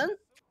confident.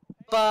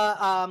 But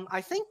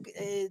I think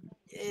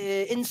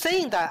in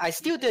saying that, I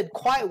still did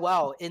quite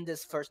well in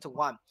this first to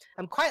one.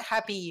 I'm quite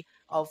happy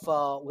of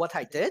what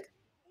I did.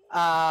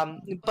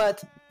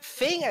 But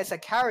Feng as a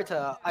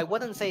character, I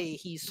wouldn't say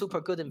he's super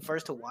good in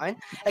first to one.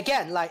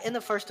 Again, like in the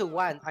first to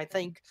one, I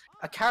think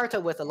a character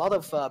with a lot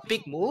of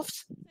big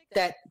moves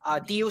that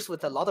deals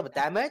with a lot of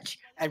damage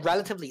and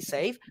relatively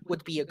safe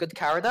would be a good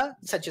character,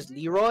 such as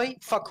Leroy,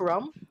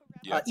 Fakrum,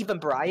 even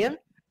Brian.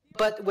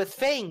 But with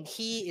Feng,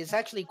 he is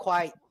actually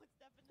quite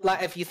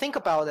like if you think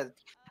about it,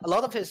 a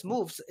lot of his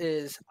moves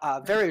is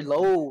very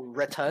low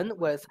return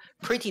with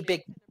pretty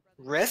big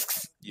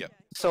risks. Yep.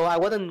 So I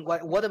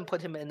wouldn't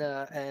put him in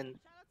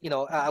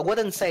I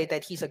wouldn't say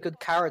that he's a good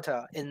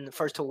character in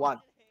first to one.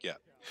 Yeah.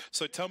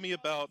 So tell me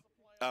about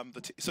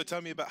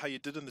tell me about how you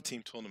did in the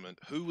team tournament.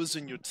 Who was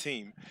in your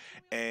team,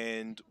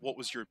 and what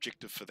was your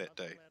objective for that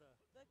day?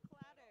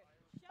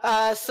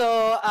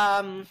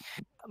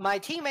 My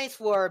teammates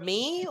were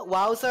me,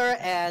 Wowzer,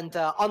 and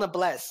Honor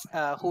Bless,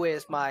 who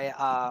is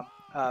my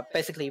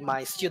basically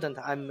my student.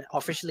 I'm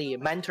officially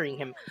mentoring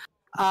him.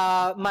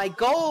 My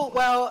goal,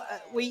 well,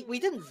 we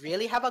didn't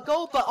really have a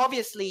goal, but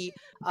obviously,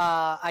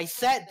 I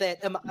said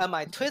that on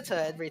my Twitter,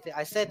 everything.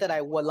 I said that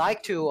I would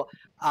like to,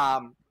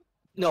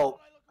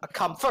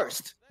 come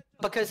first,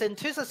 because in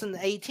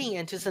 2018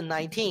 and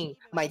 2019,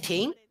 my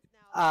team,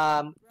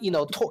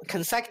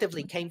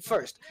 consecutively came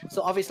first.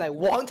 So obviously, I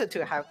wanted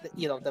to have,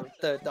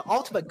 the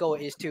ultimate goal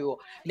is to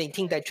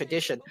maintain that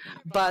tradition.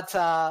 But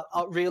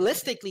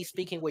realistically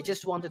speaking, we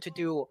just wanted to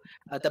do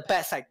the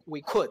best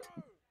we could.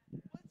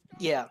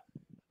 Yeah.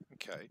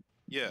 Okay.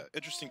 Yeah,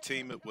 interesting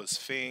team. It was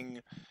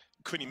Feng,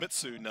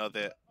 Kunimitsu, now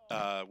that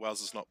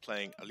Wowzer's not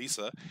playing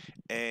Alisa,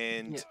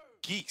 and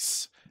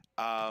Geese.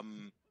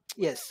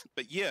 Yes.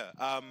 But it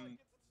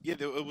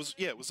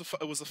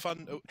was a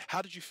fun.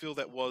 How did you feel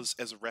that was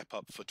as a wrap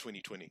up for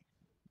 2020?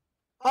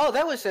 Oh,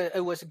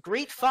 it was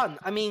great fun.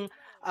 I mean,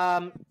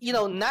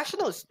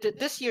 nationals,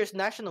 this year's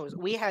nationals,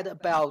 we had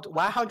about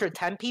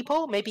 110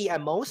 people, maybe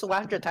at most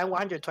 110,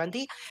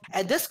 120.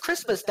 And this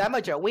Christmas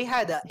damager, we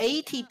had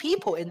 80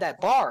 people in that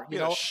bar.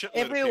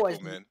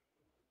 Everyone. Man.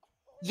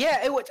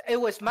 Yeah,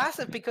 it was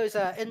massive because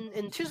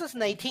in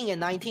 2018 and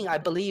 19, I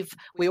believe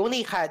we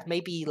only had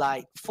maybe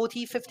like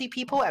 40, 50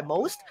 people at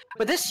most.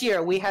 But this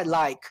year we had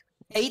like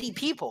 80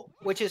 people,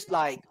 which is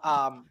like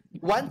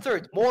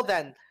 1/3 more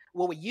than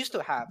what we used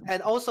to have.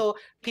 And also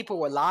people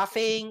were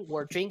laughing,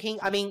 were drinking.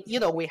 I mean,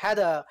 we had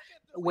a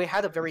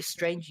very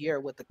strange year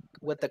with the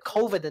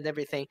COVID and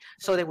everything.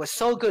 So it was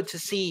so good to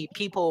see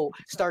people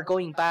start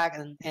going back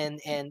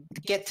and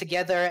get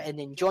together and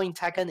enjoying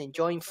Tekken,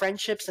 enjoying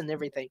friendships and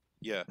everything.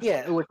 Yeah.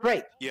 Yeah, it was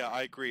great. Yeah,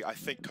 I agree. I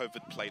think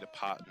COVID played a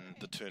part in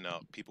the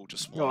turnout. People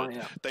just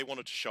they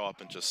wanted to show up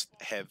and just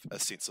have a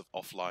sense of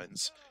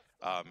offlines,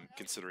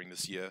 considering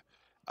this year.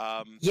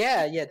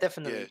 Yeah,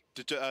 definitely.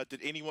 Yeah.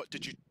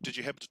 Did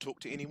you happen to talk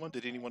to anyone?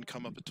 Did anyone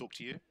come up and talk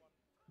to you?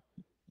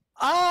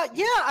 I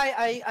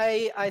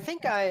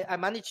think I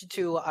managed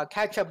to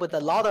catch up with a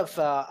lot of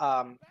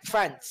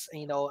friends,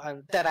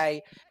 that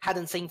I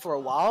hadn't seen for a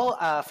while.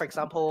 For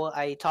example,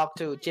 I talked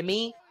to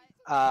Jimmy,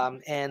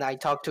 and I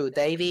talked to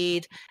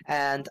David,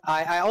 and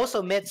I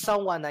also met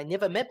someone I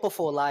never met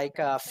before, like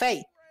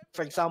Faye.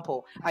 For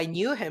example, I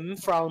knew him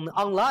from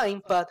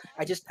online, but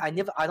I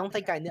don't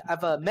think I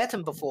ever met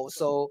him before.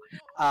 So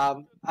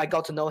I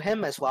got to know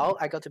him as well.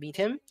 I got to meet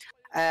him.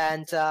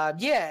 And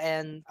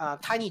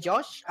Tiny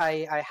Josh,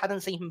 I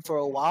hadn't seen him for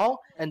a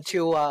while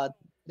until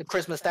the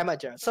Christmas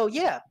Damager. So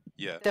yeah,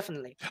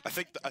 definitely. I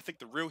think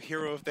the real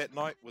hero of that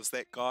night was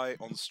that guy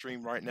on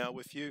stream right now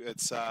with you.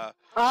 It's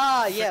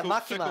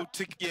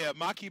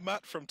Maki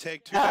Mutt from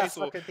Tag 2 Days,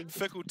 or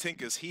Fickle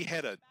Tinkers. He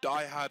had a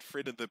diehard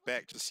friend in the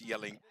back just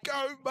yelling,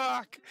 "Go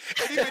Mark!"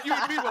 And even you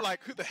and me were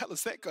like, "Who the hell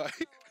is that guy?"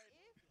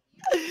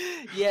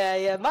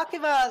 Yeah,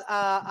 Makima,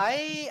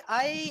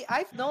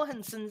 I've known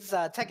him since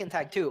Tekken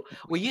Tag 2.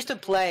 We used to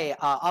play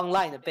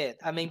online a bit.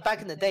 I mean,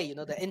 back in the day,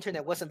 the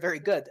internet wasn't very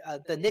good.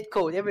 The net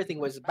code, everything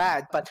was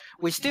bad, but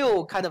we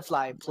still kind of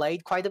like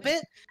played quite a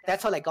bit.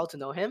 That's how I got to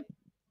know him.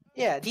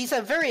 Yeah, he's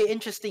a very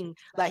interesting,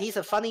 he's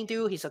a funny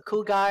dude. He's a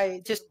cool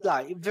guy, just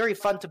very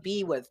fun to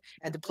be with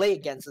and to play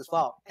against as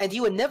well. And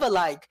he would never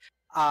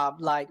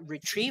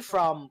retreat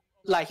from,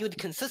 he would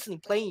consistently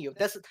playing you.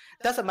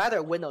 Doesn't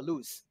matter win or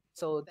lose.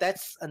 So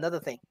that's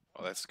another thing.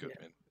 Oh, that's good,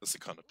 man. That's the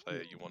kind of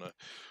player you want to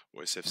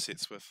always have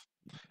sets with.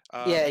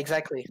 Yeah,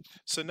 exactly.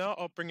 So now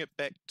I'll bring it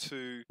back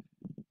to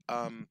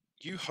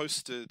you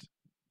hosted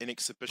an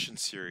exhibition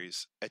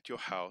series at your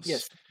house.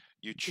 Yes.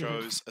 You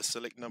chose a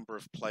select number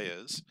of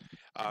players,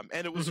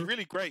 and it was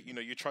really great.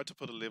 You tried to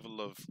put a level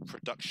of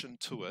production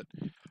to it.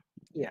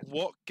 Yeah.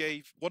 What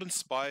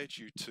inspired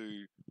you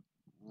to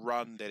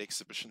run that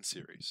exhibition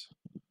series?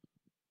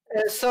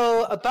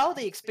 So about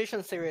the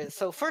exhibition series,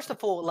 so first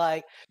of all,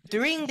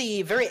 during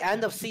the very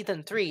end of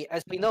season 3,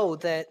 as we know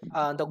that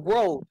the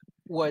world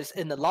was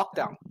in the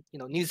lockdown.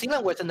 New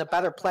Zealand was in a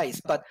better place,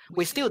 but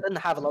we still didn't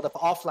have a lot of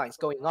offlines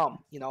going on.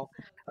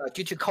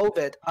 Due to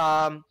COVID.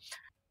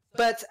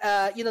 But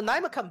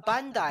Naimakan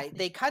Bandai,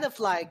 they kind of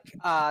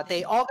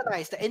they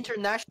organized the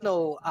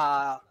international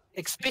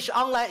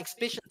online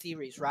exhibition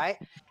series, right?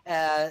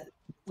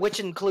 Which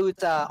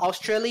includes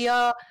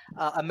Australia,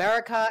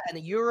 America, and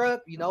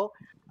Europe.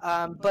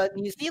 But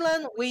New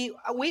Zealand,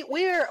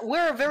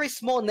 we're a very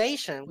small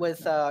nation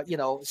with a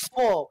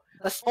small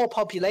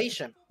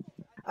population.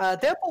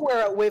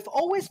 Therefore, we've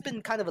always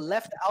been kind of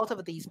left out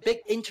of these big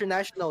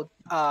international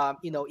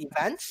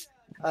events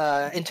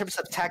in terms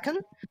of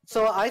Tekken.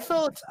 So I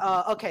thought,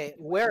 okay,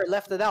 we're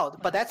left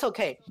out, but that's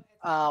okay.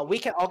 we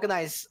can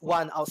organize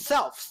one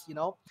ourselves, you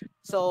know.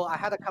 So I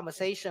had a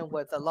conversation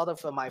with a lot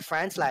of my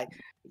friends, like,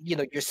 you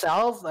know,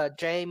 yourself,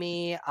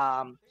 Jamie,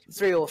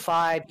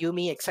 305,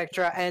 Yumi,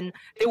 etc. And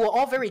they were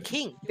all very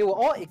keen. They were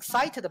all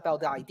excited about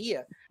the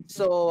idea.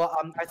 So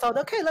I thought,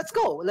 okay, let's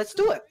go, let's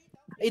do it.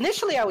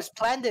 Initially, it was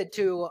planned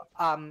to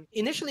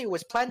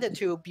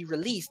be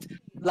released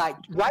like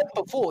right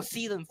before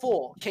season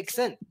 4 kicks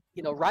in,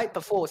 you know, right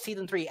before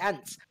season 3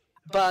 ends.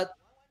 But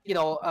you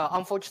know,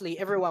 unfortunately,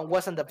 everyone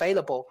wasn't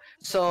available.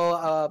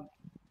 So,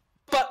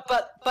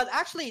 but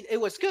actually, it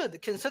was good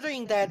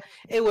considering that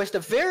it was the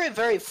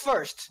very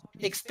first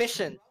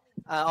exhibition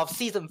of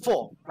season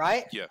 4,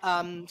 right? Yeah.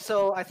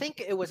 So I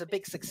think it was a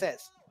big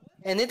success.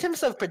 And in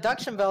terms of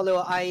production value,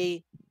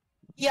 I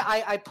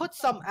put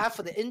some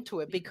effort into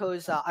it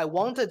because I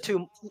want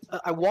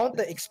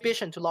the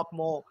exhibition to look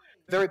more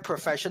very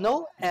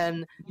professional,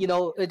 and you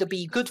know, it'll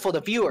be good for the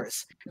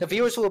viewers. The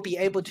viewers will be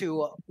able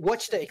to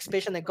watch the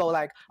exhibition and go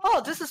like,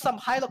 oh, this is some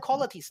higher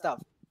quality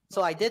stuff.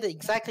 So I did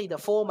exactly the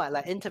format,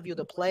 like interview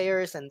the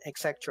players and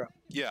etc.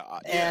 Yeah.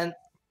 And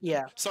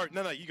yeah. Sorry,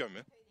 no, you go,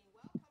 man.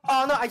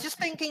 Oh no, I just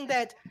thinking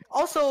that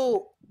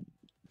also.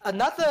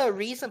 Another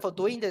reason for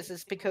doing this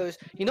is because,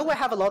 you know, we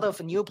have a lot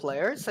of new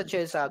players, such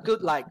as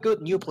good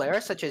new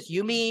players such as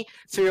Yumi,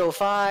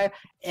 305,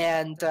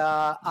 and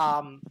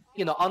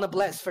you know, Honor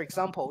Bless, for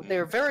example.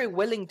 They're very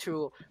willing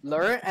to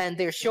learn and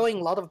they're showing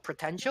a lot of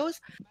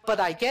potentials. But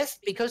I guess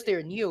because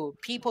they're new,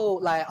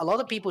 a lot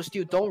of people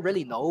still don't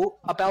really know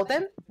about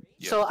them.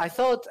 Yeah. So I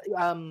thought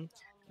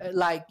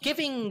like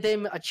giving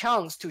them a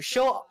chance to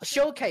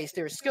showcase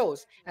their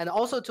skills and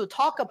also to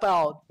talk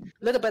about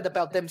a little bit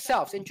about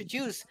themselves,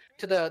 introduce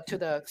to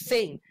the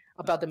scene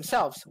about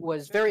themselves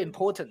was very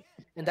important,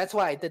 and that's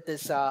why I did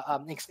this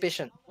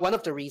exhibition. One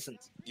of the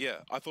reasons. Yeah,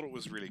 I thought it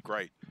was really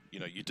great. You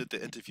know, you did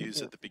the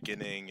interviews at the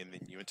beginning, and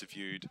then you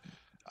interviewed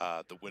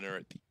the winner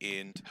at the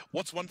end.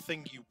 What's one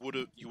thing you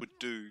would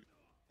do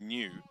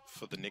new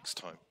for the next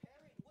time?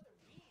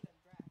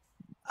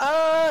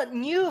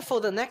 New for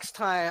the next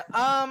time.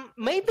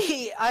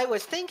 Maybe I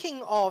was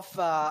thinking of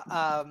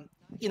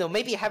you know,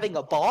 maybe having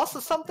a boss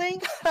or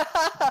something,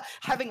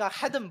 having a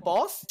hidden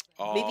boss.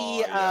 Oh,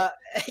 Maybe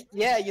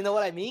yeah, you know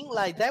what I mean.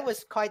 Like that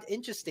was quite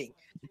interesting,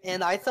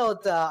 and I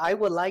thought I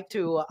would like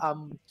to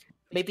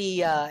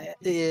maybe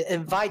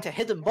invite a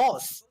hidden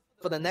boss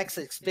for the next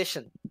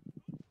exhibition.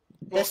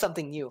 That's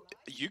something new.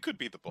 You could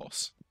be the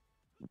boss.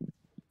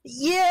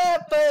 Yeah,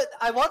 but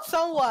I want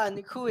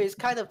someone who is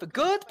kind of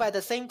good, but at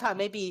the same time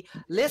maybe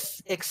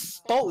less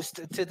exposed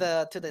to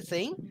the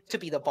thing to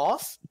be the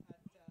boss.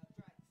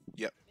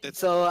 Yep.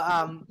 So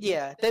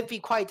yeah, that'd be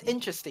quite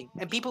interesting.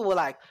 And people were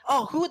like,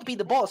 "Oh, who would be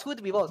the boss? Who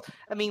would be boss?"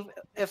 I mean,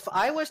 if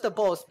I was the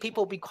boss,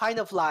 people would be kind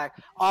of like,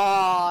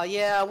 "Oh,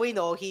 yeah, we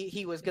know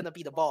he was gonna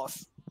be the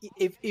boss."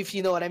 If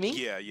you know what I mean?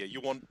 Yeah.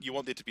 You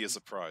want there to be a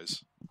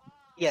surprise.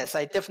 Yes,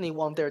 I definitely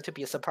want there to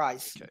be a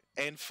surprise. Okay.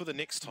 And for the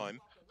next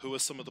time, who are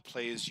some of the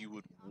players you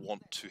would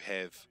want to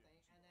have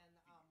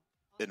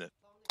in it?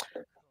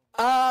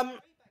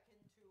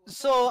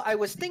 So I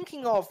was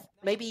thinking of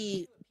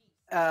maybe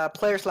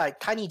players like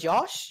Tiny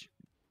Josh.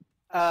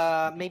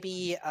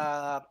 Maybe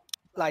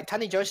like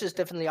Tiny Josh is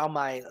definitely on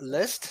my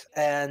list,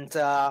 and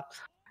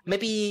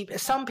maybe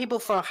some people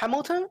from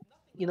Hamilton.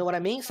 You know what I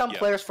mean? Some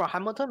players from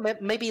Hamilton.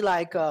 Maybe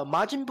like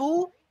Majin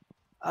Buu.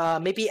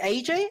 Maybe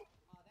AJ.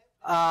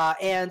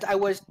 And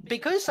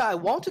because I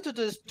wanted to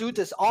do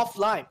this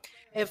offline.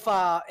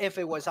 If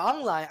it was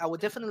online, I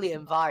would definitely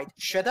invite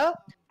Shredder,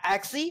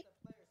 Axie,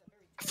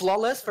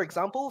 Flawless, for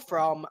example,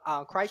 from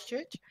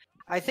Christchurch.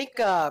 I think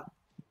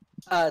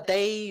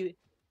they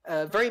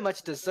very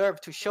much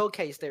deserve to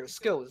showcase their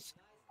skills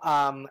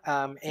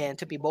and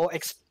to be more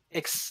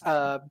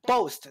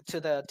exposed to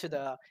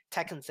the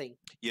Tekken scene.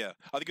 Yeah,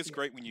 I think it's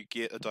great when you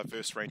get a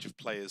diverse range of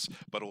players,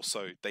 but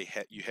also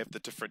you have the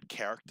different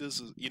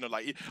characters. You know,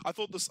 like I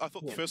thought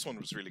the first one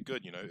was really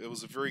good. You know, it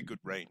was a very good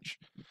range.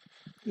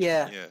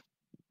 Yeah. Yeah.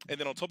 And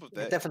then on top of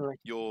that, definitely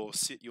your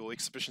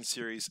exhibition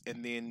series,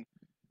 and then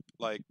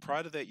like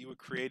prior to that, you were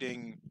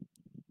creating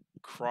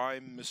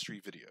crime mystery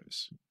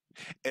videos.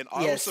 And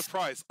I was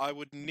surprised. I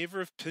would never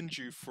have pinned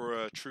you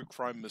for a true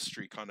crime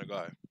mystery kind of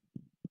guy.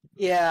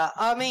 Yeah,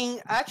 I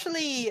mean,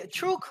 actually,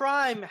 true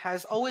crime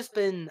has always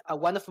been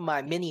one of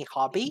my many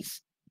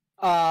hobbies.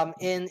 You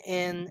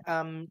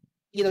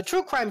know,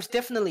 true crimes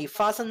definitely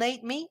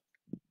fascinate me,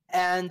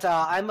 and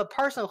I'm a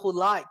person who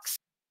likes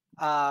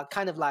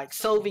kind of like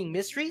solving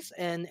mysteries,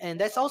 and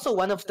that's also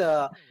one of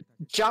the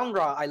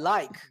genre I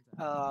like.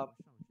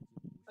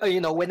 You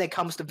know, when it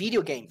comes to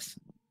video games,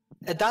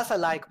 thus I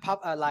like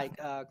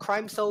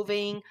crime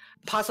solving,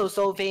 puzzle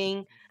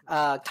solving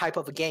type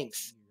of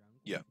games.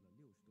 Yeah.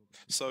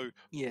 So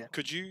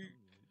could you?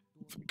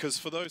 Because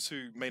for those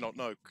who may not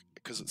know,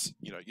 because it's,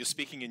 you know, you're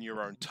speaking in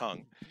your own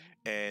tongue,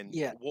 and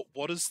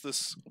what is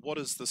this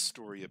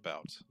story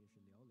about?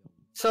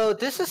 So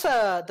this is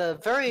the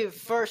very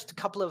first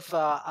couple of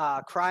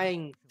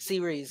crime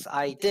series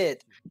I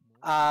did,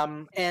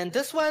 and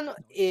this one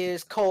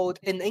is called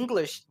in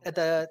English.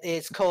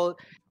 It's called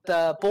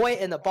The Boy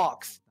in the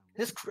Box.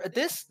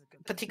 this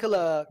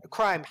particular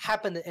crime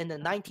happened in the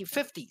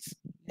 1950s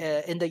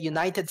in the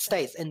United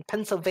States, in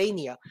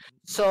Pennsylvania.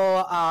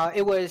 So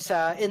it was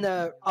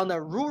on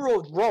a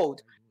rural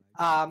road.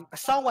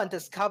 Someone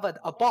discovered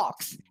a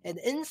box, and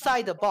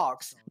inside the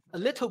box, a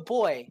little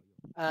boy,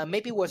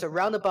 maybe was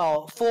around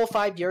about 4 or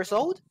 5 years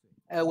old,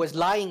 was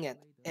lying in.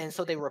 And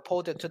so they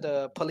reported to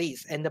the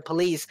police, and the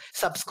police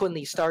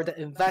subsequently started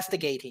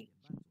investigating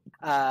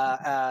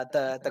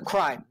the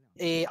crime.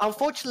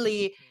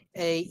 Unfortunately,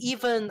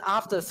 even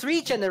after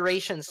 3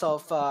 generations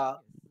of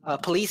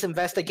police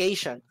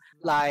investigation,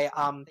 like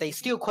they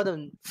still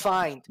couldn't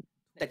find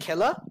the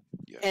killer,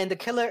 and the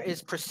killer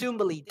is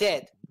presumably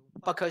dead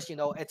because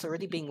it's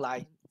already been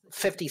like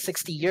 50,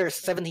 60 years,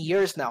 70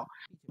 years now.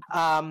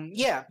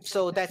 Yeah,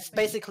 so that's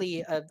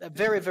basically a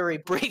very, very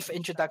brief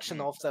introduction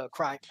of the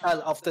crime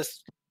of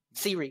this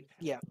series.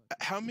 Yeah.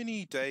 How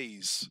many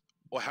days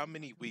or how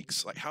many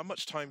weeks, like how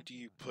much time do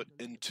you put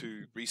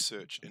into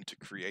research into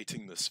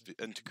creating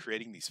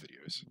these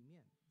videos?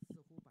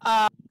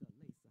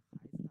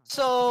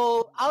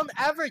 So on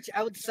average,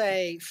 I would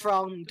say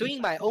from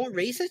doing my own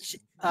research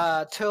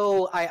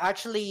till I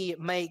actually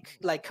make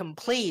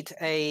complete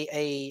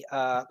to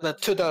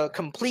the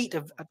complete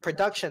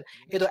production,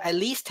 it'll at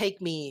least take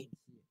me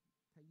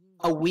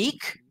a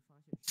week.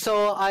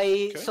 So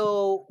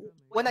so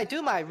when I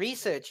do my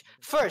research,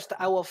 first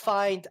I will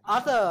find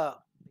other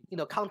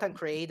content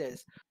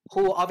creators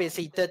who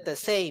obviously did the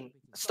same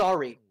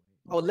story,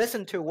 or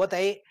listen to what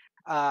they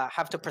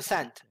have to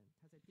present.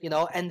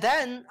 And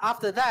then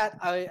after that,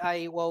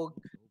 I will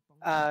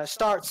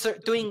start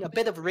doing a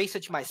bit of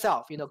research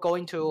myself.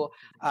 Going to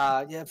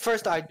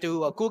first I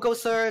do a Google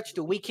search,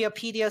 do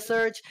Wikipedia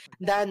search.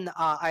 Then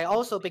I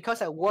also,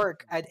 because I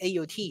work at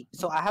AUT,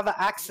 so I have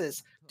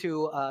access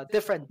to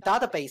different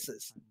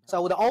databases. So I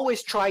would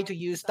always try to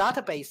use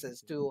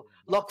databases to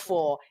look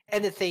for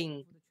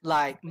anything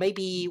like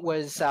maybe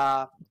was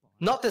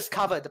not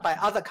discovered by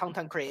other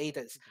content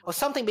creators, or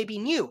something maybe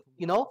new.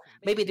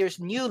 Maybe there's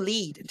new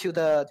lead to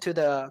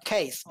the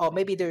case, or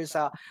maybe there's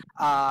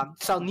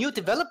some new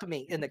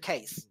development in the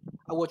case.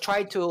 I will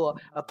try to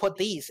put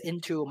these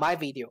into my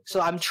video.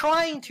 So I'm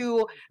trying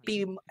to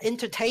be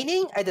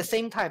entertaining at the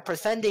same time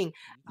presenting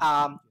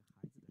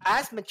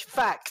as much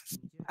facts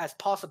as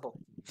possible.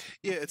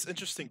 Yeah, it's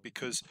interesting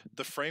because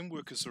the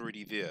framework is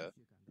already there.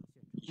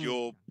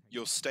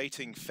 You're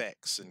stating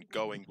facts and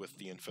going with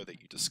the info that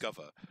you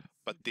discover,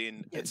 but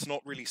then it's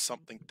not really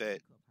something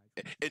that,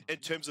 in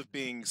terms of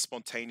being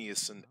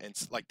spontaneous and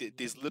like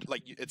there's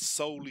like it's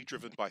solely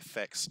driven by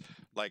facts.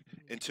 Like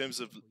in terms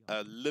of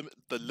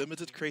the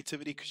limited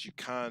creativity, because you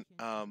can't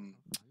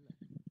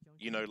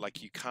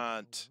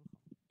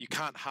you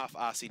can't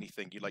half-ass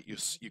anything.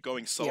 You're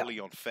going solely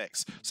on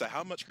facts. So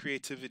how much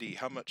creativity,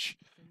 how much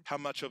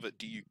of it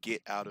do you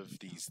get out of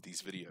these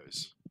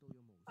videos?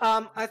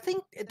 I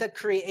think the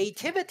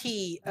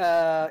creativity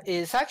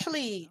is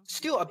actually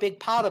still a big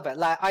part of it.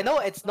 Like I know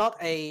it's not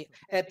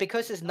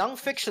because it's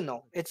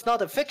non-fictional. It's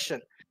not a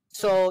fiction,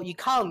 so you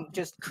can't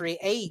just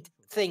create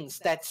things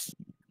that's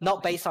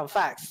not based on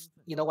facts.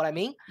 You know what I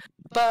mean?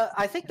 But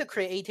I think the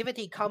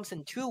creativity comes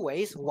in 2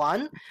 ways.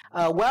 One,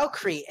 while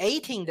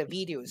creating the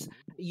videos,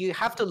 you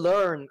have to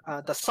learn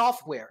the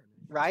software,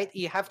 right?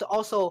 You have to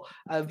also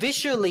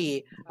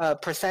visually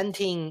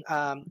presenting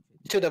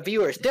to the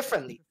viewers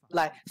differently.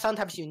 Like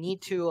sometimes you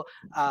need to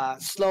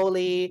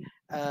slowly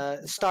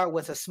start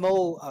with a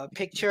small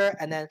picture,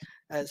 and then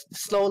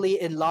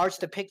slowly enlarge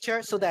the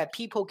picture so that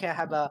people can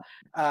have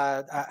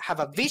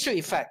a visual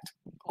effect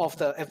of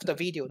the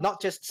video,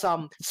 not just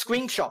some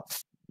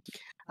screenshots.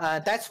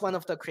 That's one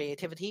of the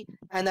creativity,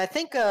 and I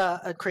think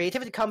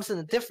creativity comes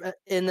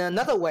in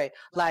another way.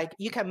 Like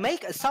you can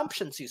make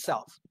assumptions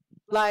yourself.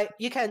 Like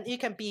you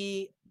can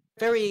be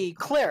very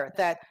clear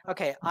that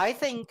okay, I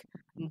think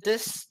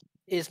this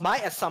is my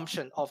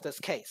assumption of this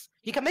case.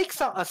 You can make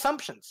some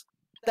assumptions.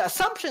 The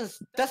assumptions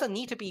doesn't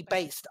need to be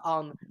based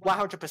on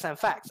 100%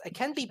 facts. It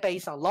can be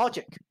based on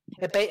logic.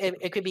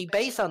 It could be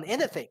based on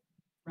anything,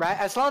 right?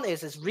 As long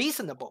as it's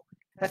reasonable.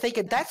 I think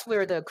that's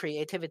where the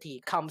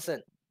creativity comes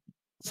in.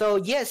 So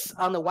yes,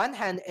 on the one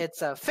hand,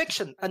 it's a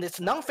fiction and it's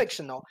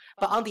non-fictional,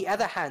 but on the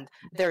other hand,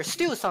 there's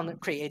still some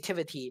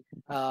creativity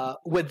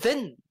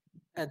within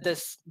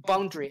this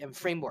boundary and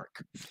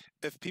framework.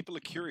 If people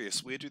are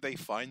curious, where do they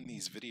find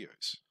these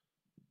videos?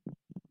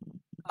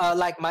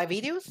 Like my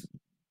videos?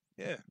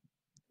 Yeah.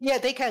 Yeah,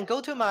 they can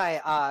go to my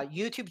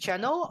YouTube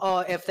channel,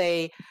 or if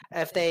they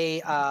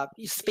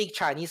speak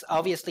Chinese,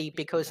 obviously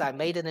because I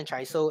made it in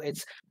Chinese, so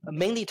it's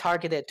mainly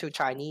targeted to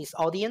Chinese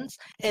audience.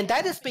 And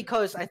that is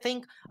because I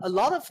think a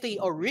lot of the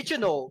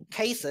original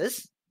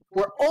cases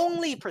were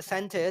only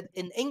presented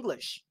in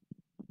English.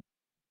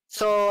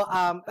 So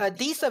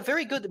these are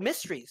very good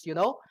mysteries,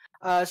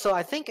 So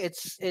I think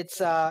it's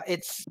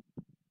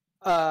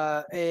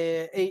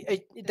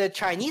the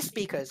Chinese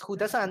speakers who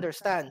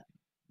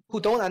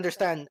don't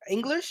understand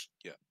English,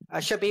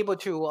 should be able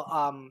to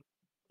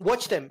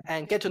watch them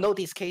and get to know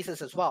these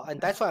cases as well. And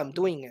that's why I'm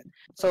doing it.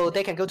 So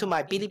they can go to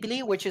my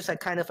Bilibili, which is a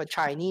kind of a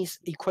Chinese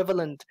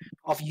equivalent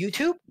of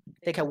YouTube.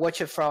 They can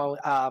watch it from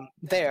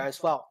there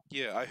as well.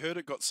 Yeah, I heard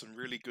it got some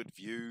really good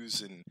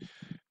views and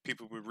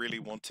people were really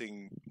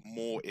wanting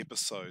more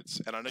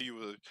episodes. And I know you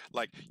were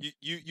like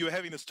you were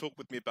having this talk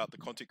with me about the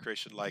content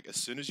creation. Like as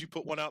soon as you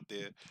put one out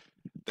there,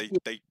 they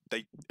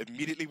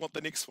immediately want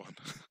the next one.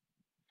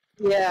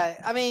 Yeah,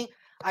 I mean,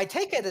 I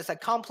take it as a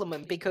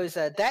compliment because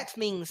that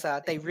means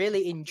they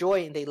really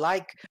enjoy and they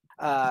like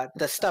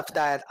the stuff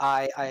that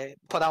I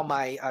put on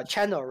my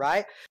channel,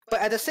 right? But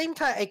at the same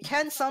time, it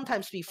can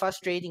sometimes be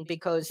frustrating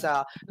because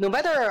no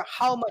matter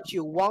how much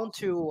you want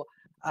to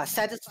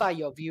satisfy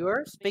your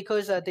viewers,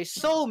 because there's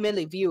so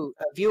many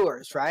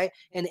viewers, right?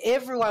 And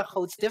everyone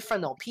holds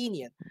different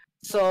opinion.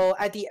 So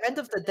at the end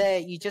of the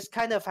day, you just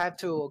kind of have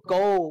to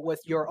go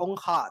with your own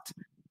heart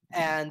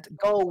and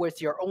go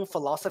with your own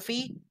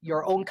philosophy,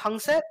 your own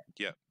concept.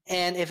 Yeah.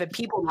 And if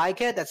people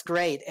like it, that's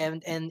great.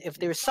 And if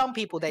there's some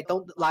people that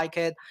don't like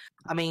it,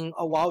 I mean,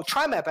 I'll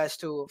try my best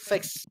to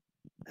fix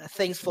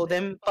things for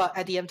them. But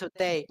at the end of the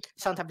day,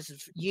 sometimes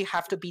you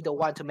have to be the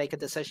one to make a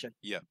decision.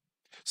 Yeah.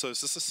 So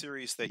is this a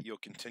series that you're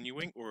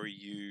continuing, or are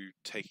you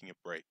taking a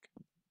break?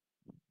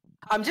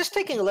 I'm just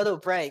taking a little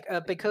break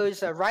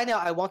because right now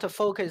I want to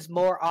focus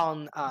more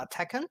on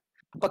Tekken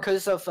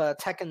because of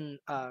Tekken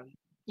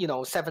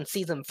 7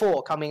 Season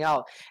 4 coming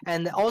out.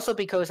 And also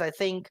because I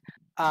think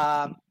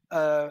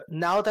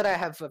now that I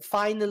have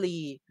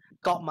finally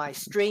got my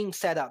stream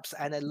setups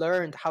and I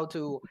learned how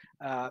to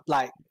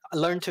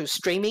learn to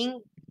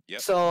streaming.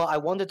 Yep. So I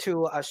wanted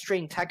to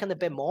stream Tekken a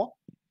bit more.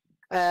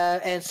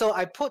 And so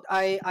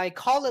I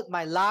call it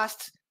my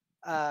last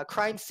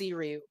crime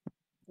series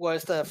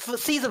was the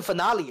season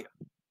finale,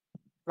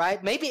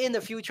 right? Maybe in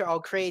the future I'll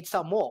create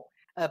some more,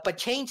 but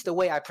change the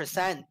way I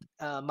present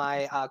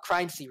my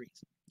crime series.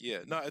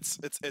 Yeah, no,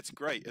 it's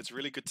great. It's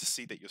really good to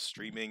see that you're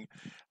streaming.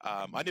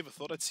 I never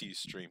thought I'd see you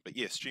stream, but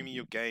yeah, streaming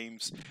your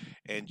games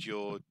and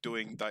you're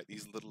doing like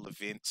these little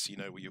events,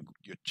 where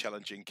you're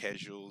challenging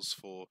casuals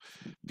for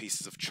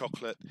pieces of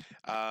chocolate.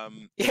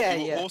 You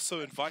were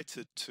also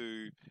invited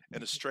to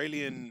an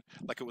Australian,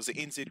 like it was an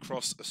NZ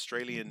Cross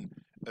Australian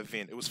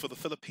event. It was for the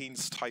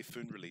Philippines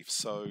typhoon relief.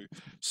 So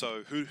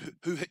who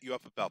hit you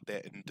up about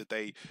that, and did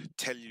they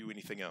tell you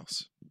anything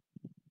else?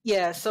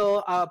 Yeah,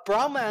 so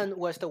Brahman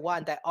was the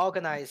one that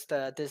organized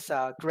this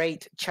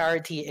great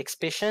charity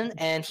exhibition,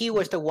 and he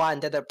was the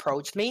one that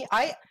approached me.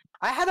 I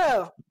had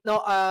a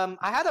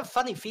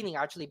funny feeling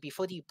actually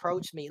before he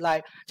approached me.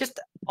 Like just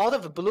out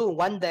of the blue,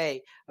 one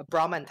day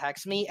Brahman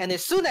texted me, and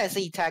as soon as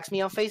he texted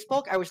me on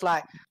Facebook, I was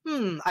like,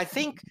 I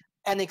think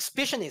an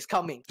exhibition is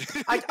coming.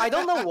 I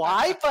don't know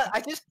why, but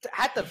I just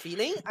had the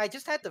feeling.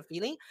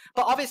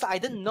 But obviously, I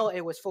didn't know it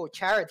was for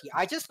charity.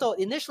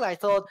 Initially I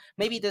thought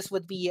maybe this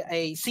would be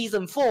a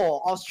season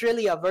 4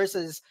 Australia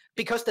versus,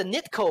 because the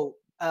Nitco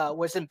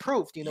was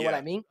improved. You know what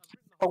I mean?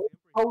 But when he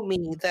told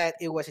me that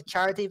it was a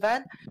charity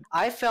event,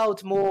 I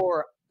felt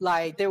more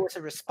like there was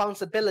a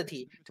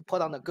responsibility to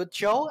put on a good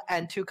show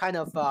and to kind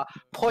of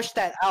push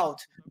that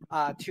out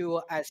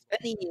to as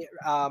many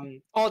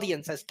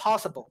audience as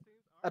possible.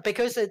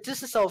 Because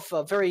this is of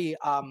very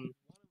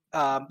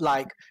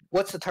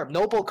what's the term,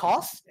 noble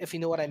cause, if you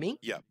know what I mean.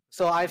 Yeah.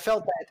 So I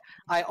felt that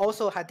I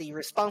also had the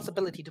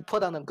responsibility to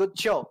put on a good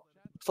show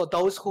for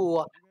those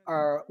who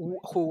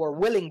were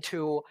willing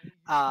to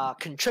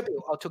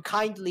contribute or to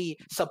kindly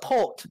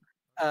support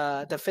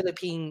the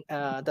Philippine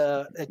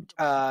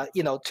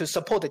to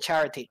support the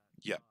charity.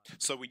 Yeah.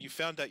 So when you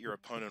found out your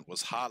opponent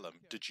was Harlem,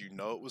 did you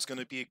know it was going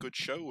to be a good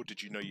show, or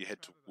did you know you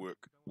had to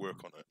work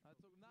on it?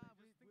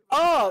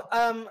 Oh,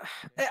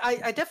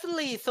 I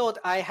definitely thought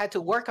I had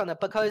to work on it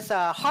because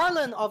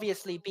Harlan,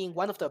 obviously being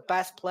one of the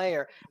best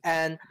player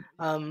and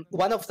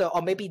one of the,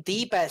 or maybe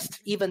the best,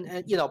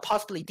 even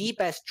possibly the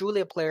best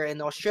Julia player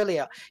in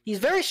Australia. He's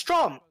very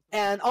strong,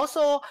 and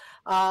also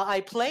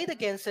I played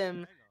against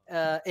him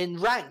in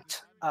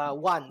ranked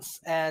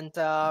once, and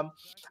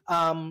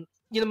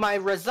my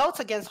results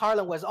against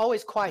Harlan was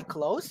always quite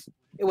close.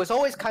 It was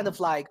always kind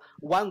of like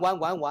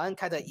 1-1-1-1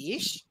 kind of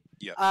ish.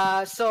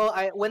 Yeah. So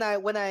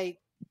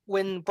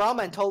when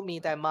Brahman told me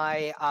that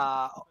my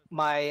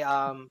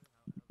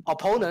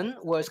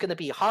opponent was going to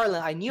be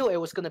Harlan, I knew it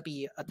was going to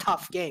be a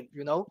tough game,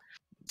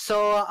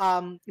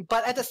 So,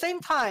 but at the same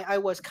time, I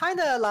was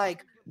kind of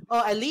like,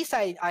 oh, at least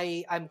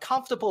I'm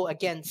comfortable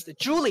against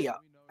Julia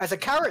as a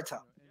character,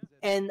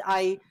 and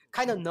I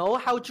kind of know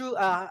how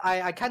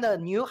I kind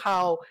of knew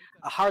how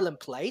Harlan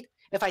played.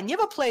 If I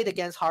never played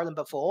against Harlan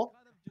before,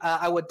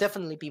 I would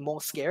definitely be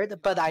more scared.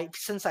 But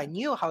since I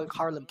knew how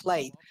Harlan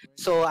played,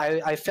 so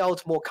I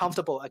felt more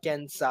comfortable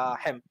against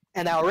him,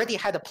 and I already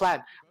had a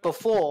plan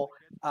before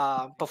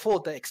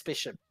the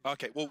exhibition.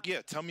 Okay, well,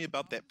 yeah. Tell me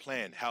about that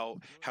plan. How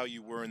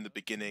you were in the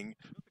beginning,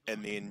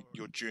 and then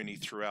your journey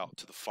throughout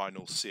to the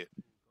final set.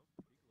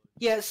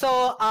 Yeah.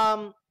 So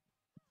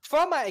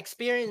from my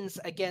experience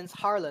against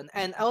Harlan,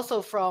 and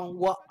also from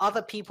what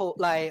other people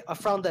like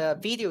from the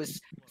videos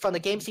from the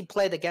games he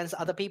played against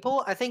other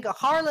people, I think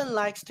Harlan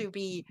likes to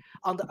be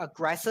on the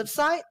aggressive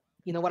side.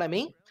 You know what I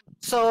mean?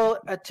 So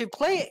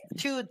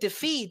to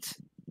defeat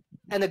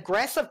an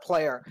aggressive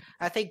player,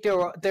 I think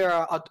there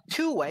are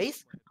two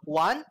ways.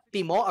 One,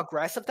 be more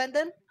aggressive than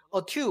them,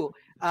 or two,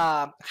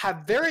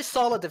 have very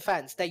solid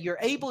defense that you're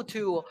able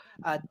to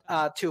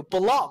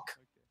block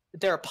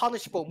their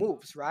punishable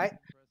moves, right?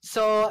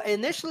 So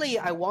initially,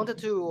 I wanted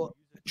to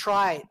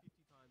try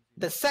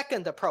the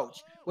second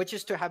approach, which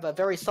is to have a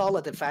very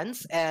solid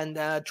defense and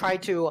try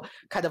to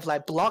kind of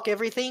like block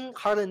everything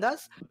Harlan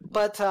does.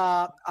 But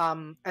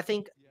I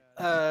think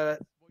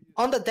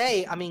on the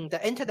day, I mean,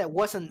 the internet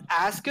wasn't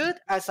as good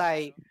as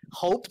I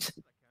hoped,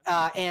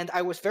 and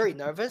I was very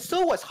nervous.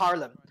 So was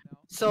Harlan.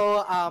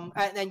 So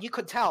and you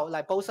could tell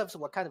like both of us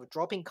were kind of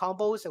dropping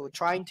combos. They were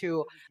trying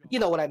to, you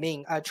know what I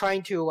mean,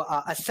 trying to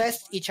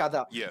assess each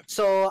other. Yeah.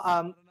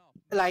 So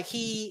like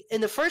he in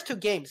the first two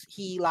games,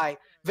 he like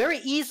very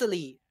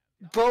easily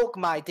broke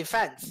my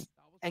defense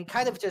and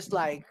kind of just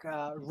like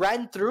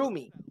ran through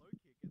me.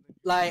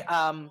 Like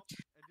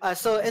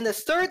so in the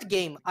third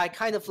game, I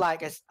kind of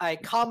like I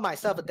calmed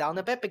myself down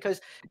a bit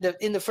because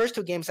in the first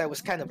two games I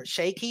was kind of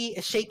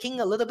shaking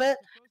a little bit.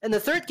 In the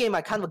third game,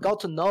 I kind of got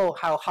to know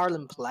how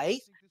Harlan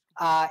plays.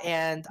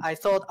 And I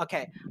thought,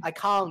 okay, I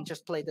can't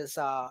just play this.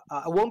 I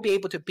won't be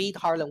able to beat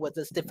Harlan with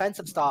this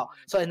defensive style.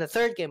 So in the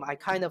third game, I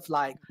kind of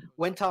like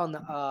went on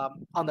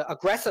the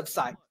aggressive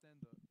side.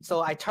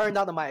 So I turned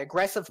on my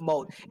aggressive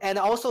mode, and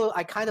also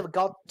I kind of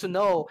got to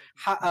know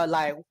how,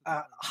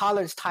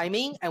 Harlan's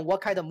timing and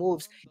what kind of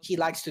moves he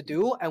likes to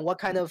do and what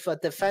kind of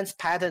defense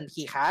pattern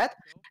he had,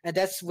 and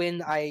that's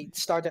when I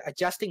started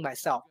adjusting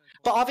myself.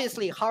 But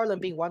obviously,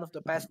 Harlan being one of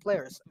the best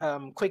players,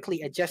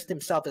 quickly adjust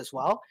himself as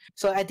well.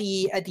 So at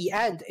the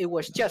end, it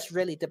was just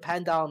really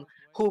depend on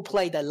who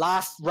played the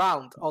last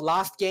round or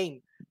last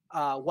game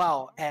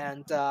well,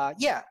 and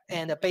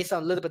and based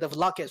on a little bit of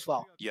luck as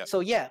well. Yeah.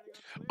 So yeah.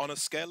 On a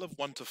scale of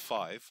 1 to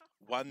 5,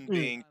 1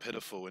 being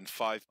pitiful and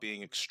 5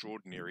 being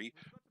extraordinary,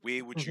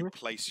 where would you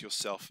place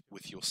yourself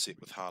with your set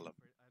with Harlan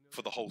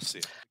for the whole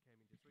set?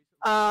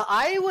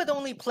 I would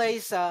only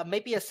place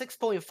maybe a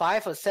 6.5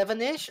 or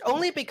 7-ish,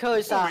 only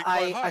because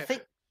I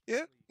think.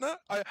 Yeah, no,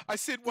 I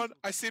said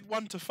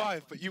 1 to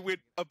 5, but you went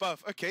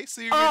above. Okay,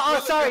 so you.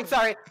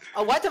 Sorry.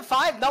 1 to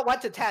 5, not 1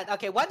 to 10.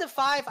 Okay, 1 to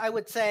 5, I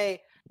would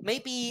say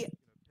maybe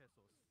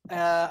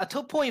a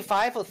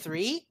 2.5 or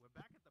 3.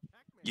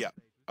 Yeah.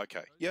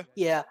 Okay. Yeah.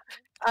 Yeah.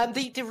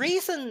 The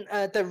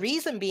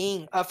reason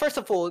being, first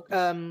of all,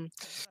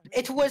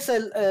 it was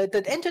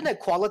the internet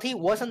quality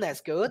wasn't as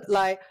good.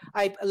 Like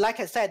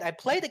I said, I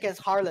played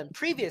against Harlan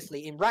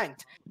previously in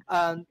ranked.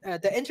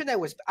 The internet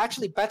was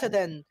actually better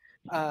than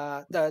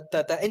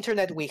the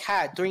internet we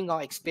had during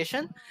our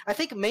exhibition. I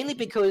think mainly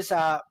because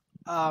I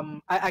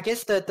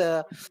guess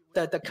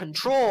the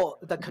control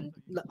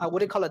what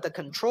do you call it, the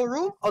control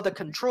room or the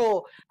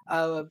control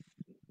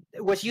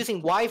was using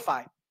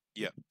Wi-Fi.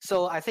 Yeah.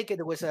 So I think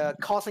it was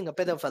causing a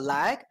bit of a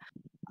lag.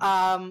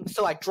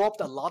 So I dropped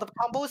a lot of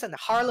combos, and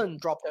Harlan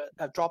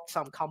dropped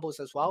some combos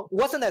as well.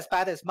 Wasn't as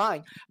bad as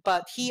mine,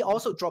 but he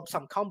also dropped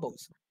some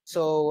combos.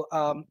 So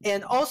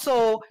and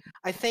also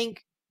I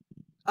think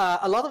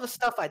a lot of the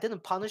stuff I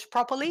didn't punish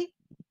properly.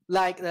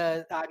 Like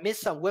I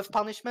missed some whiff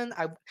punishment.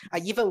 I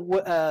even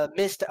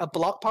missed a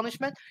block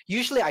punishment.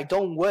 Usually I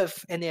don't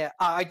whiff any.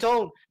 I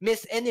don't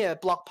miss any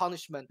block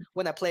punishment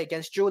when I play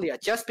against Julia,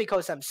 just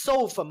because I'm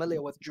so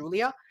familiar with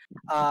Julia.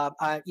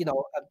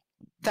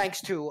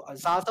 Thanks to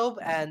Zazov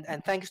and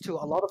thanks to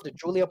a lot of the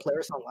Julia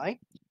players online.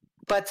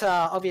 But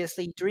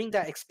obviously during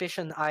that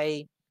exhibition,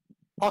 I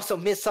also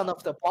missed some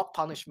of the block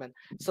punishment.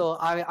 So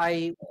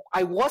I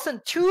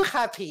wasn't too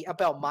happy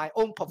about my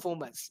own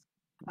performance.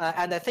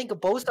 And I think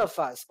both of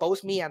us,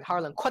 both me and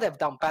Harlan, could have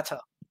done better.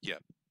 Yeah.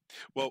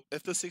 Well,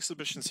 if this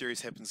exhibition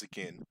series happens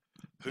again,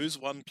 who's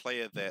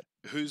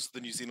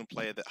the New Zealand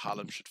player that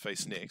Harlan should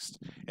face next,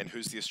 and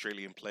who's the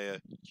Australian player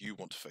you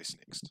want to face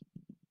next?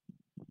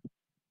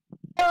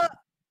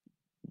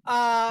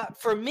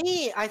 For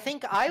me, I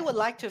think I would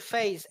like to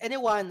face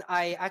anyone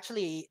I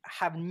actually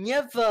have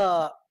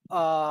never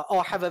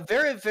or have a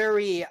very,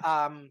 very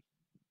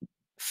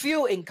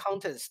few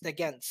encounters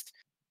against.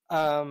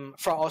 From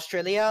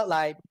Australia,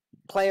 like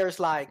players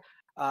like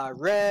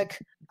Rick,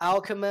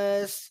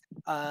 Alchemist.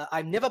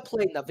 I've never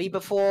played Navi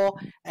before,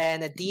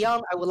 and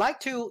Dion. I would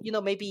like to,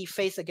 maybe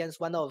face against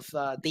one of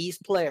these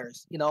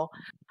players.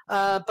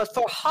 But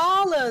for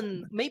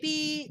Harlan,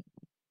 maybe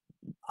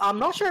I'm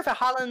not sure if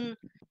Harlan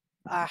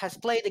has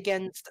played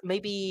against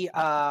maybe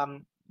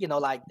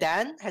like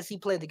Dan. Has he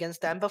played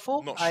against Dan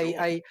before? Not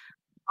sure.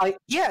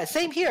 Yeah,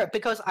 same here,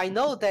 because I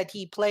know that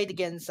he played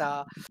against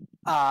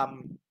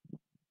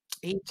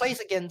he plays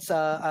against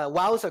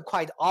Wowzer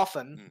quite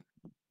often,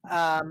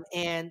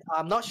 and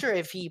I'm not sure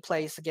if he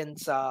plays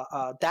against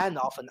Dan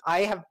often.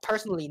 I have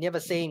personally never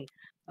seen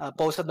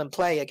both of them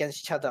play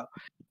against each other,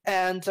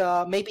 and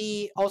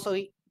maybe also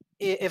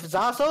if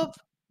Zazov,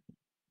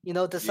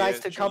 decides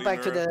to come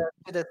back to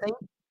the thing.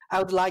 I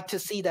would like to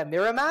see that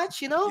mirror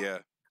match, Yeah.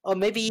 or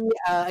maybe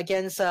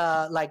against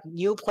like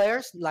new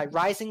players, like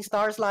rising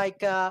stars,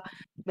 like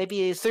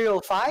maybe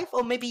 305,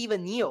 or maybe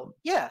even Neo.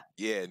 Yeah.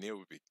 Yeah, Neil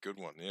would be a good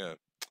one. Yeah.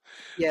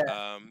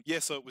 Yeah. Yeah,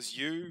 so it was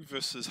you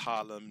versus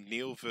Harlem,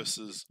 Neil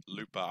versus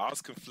Looper. I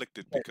was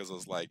conflicted because I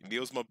was like,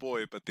 Neil's my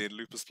boy, but then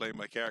Looper's playing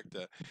my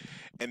character.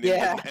 And then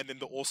Yeah.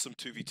 the awesome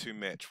 2v2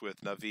 match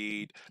with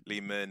Naveed, Li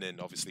Min, and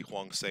obviously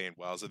Huang Se and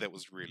Wowzer. That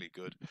was really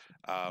good.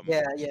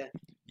 Yeah. Yeah.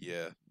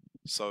 Yeah.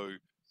 So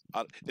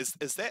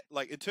is that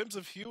like, in terms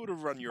of if you were to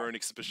run your own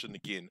exhibition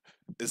again,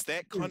 is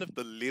that kind of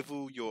the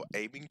level you're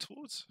aiming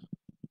towards?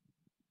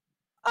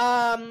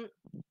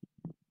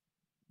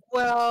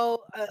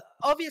 Well,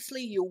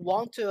 obviously, you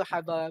want to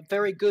have a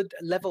very good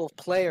level of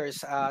players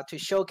to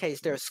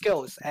showcase their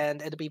skills, and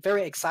it'll be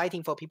very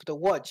exciting for people to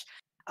watch.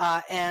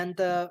 And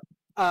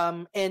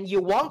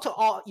you want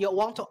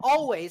to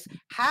always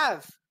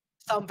have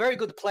some very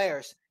good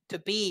players to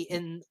be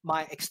in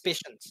my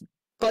exhibitions.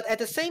 But at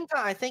the same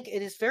time, I think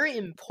it is very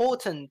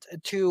important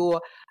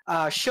to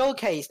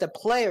showcase the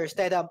players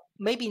that are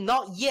maybe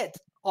not yet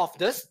of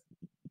this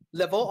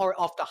level or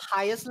of the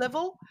highest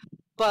level,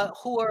 but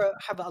who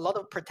have a lot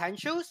of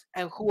potentials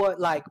and who are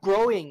like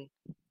growing,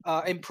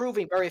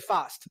 improving very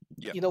fast.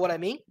 Yeah. You know what I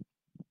mean?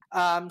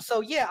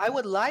 So yeah, I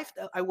would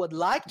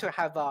like to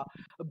have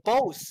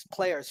both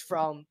players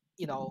from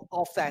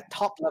of that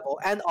top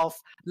level and of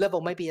level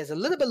maybe is a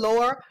little bit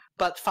lower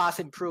but fast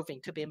improving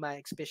to be in my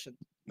exhibition.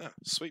 No,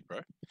 sweet,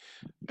 bro.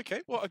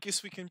 Okay, well, I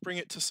guess we can bring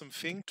it to some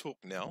Feng talk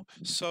now.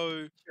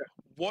 So, Sure.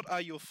 what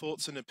are your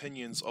thoughts and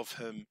opinions of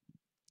him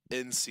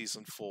in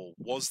season 4?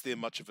 Was there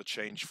much of a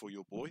change for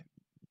your boy?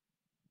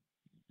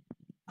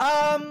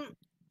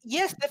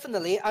 Yes,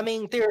 definitely. I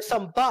mean, there are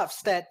some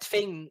buffs that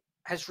Feng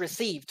has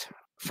received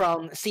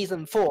from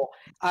season 4,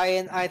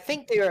 and I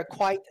think they are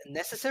quite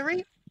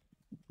necessary.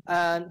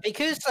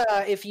 Because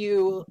if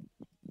you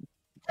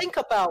think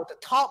about the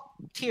top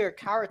tier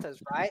characters,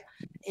 right?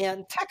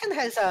 And Tekken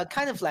has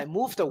kind of like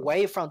moved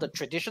away from the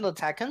traditional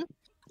Tekken.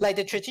 Like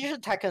the traditional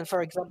Tekken,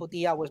 for example,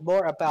 DR was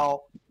more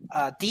about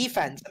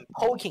defense and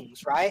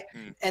pokings, right?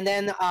 And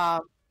then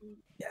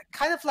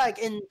kind of like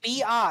in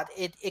BR,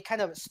 it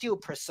kind of still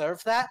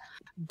preserved that.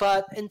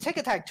 But in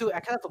Tekken Tag 2, I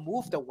kind of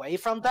moved away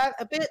from that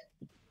a bit.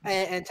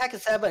 And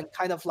Tekken 7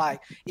 kind of like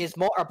is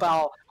more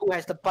about who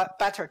has the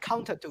better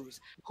counter tools,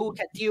 who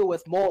can deal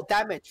with more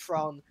damage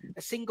from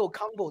a single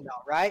combo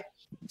now, right?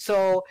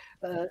 So,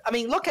 I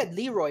mean, look at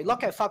Leroy,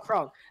 look at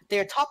Feng.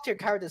 They're top tier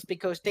characters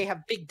because they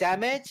have big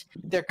damage,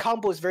 their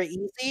combo is very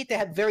easy, they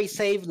have very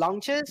safe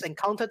launches and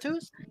counter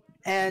tools.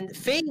 And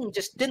Feng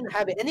just didn't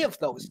have any of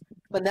those.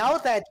 But now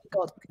that he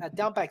got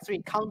down back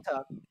 3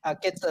 counter,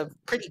 gets a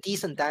pretty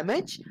decent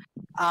damage,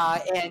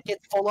 and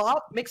gets follow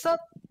up, mix up,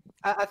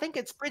 I think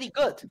it's pretty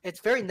good.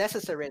 It's very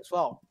necessary as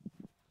well.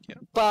 Yeah.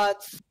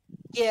 But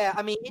yeah,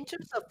 I mean, in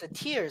terms of the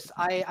tiers,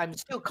 I'm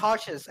still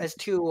cautious as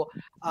to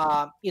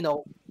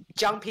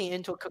jumping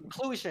into a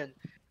conclusion.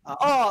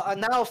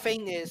 Now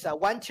Feng is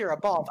 1 tier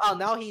above. Oh,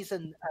 now he's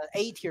in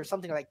A tier,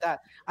 something like that.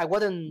 I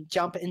wouldn't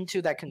jump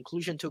into that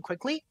conclusion too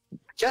quickly,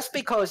 just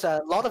because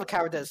a lot of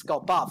characters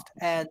got buffed,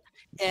 and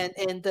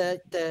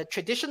the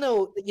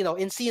traditional,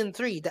 in season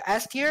 3, the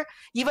S tier,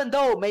 even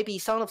though maybe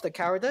some of the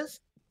characters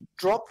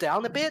drop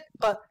down a bit,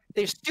 but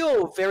they're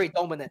still very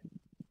dominant.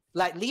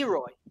 Like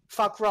Leroy,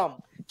 Feng,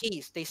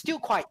 Geese, they're still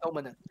quite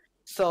dominant.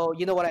 So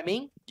you know what I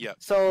mean? Yeah.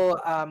 So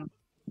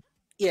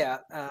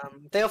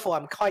therefore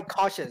I'm quite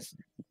cautious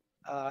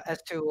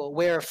as to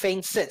where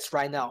Feng sits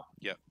right now.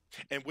 Yeah.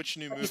 And which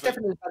new He's move?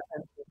 definitely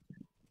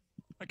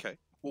Okay.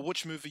 Well,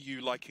 which move are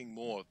you liking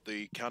more?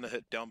 The counter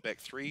hit down back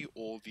 3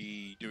 or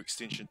the new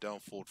extension down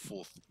forward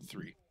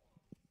 4-3?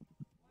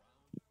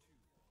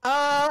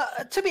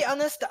 To be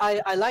honest,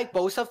 I like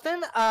both of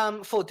them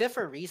for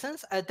different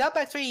reasons. Down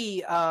back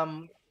 3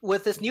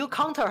 with this new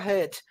counter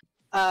hit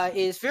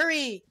is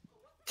very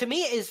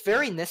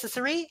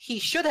necessary. He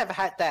should have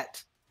had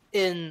that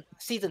in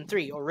season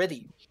 3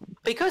 already,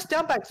 because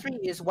down back 3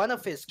 is one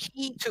of his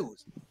key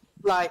tools.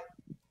 Like,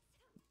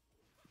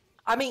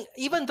 I mean,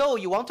 even though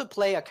you want to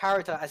play a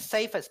character as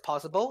safe as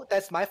possible,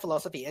 that's my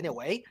philosophy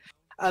anyway.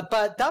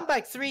 But down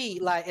back 3,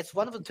 like, it's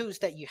one of the tools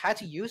that you had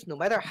to use no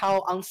matter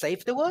how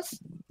unsafe it was,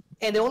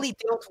 and it only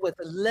dealt with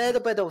a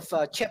little bit of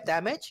chip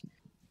damage.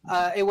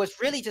 It was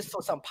really just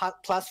for some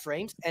plus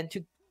frames and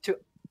to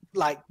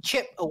like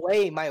chip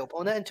away my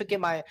opponent and to get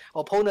my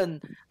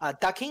opponent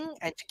ducking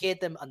and to get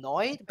them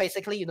annoyed.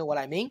 Basically, you know what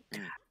I mean?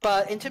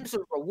 But in terms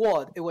of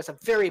reward, it was a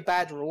very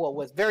bad reward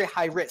with very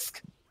high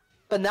risk.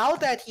 But now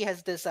that he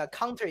has this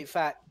counter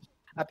effect,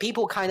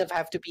 people kind of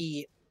have to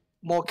be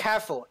more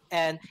careful,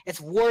 and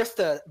it's worth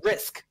the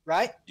risk,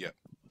 right? Yeah.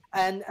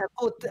 And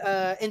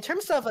in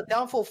terms of a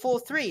downfall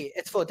 4-3,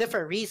 it's for a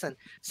different reason.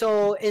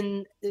 So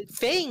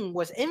Feng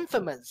was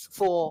infamous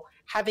for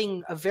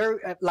having a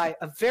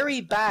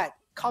very bad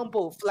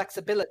combo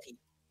flexibility.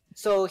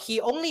 So he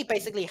only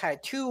basically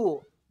had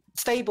 2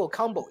 stable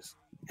combos,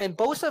 and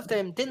both of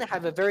them didn't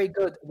have a very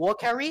good war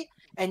carry.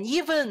 And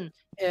even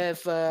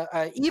if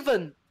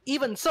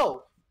even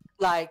so,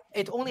 like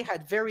it only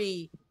had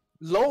very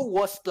low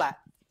war splat.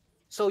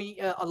 So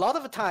a lot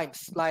of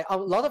times, like a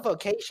lot of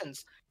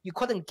occasions, you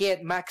couldn't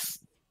get max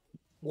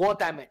war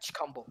damage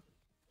combo.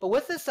 But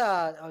with this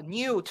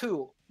new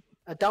tool,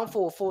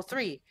 Downfall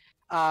 4-3,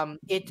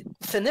 it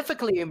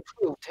significantly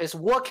improved his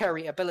war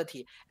carry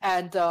ability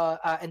and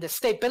the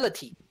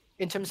stability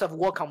in terms of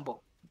war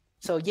combo.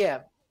 So yeah.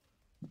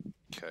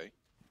 Okay.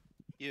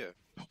 Yeah.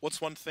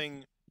 What's one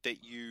thing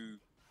that you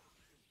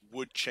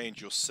would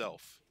change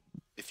yourself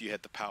if you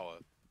had the power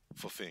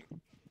for Feng?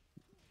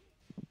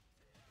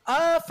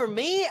 For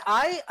me,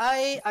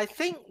 I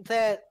think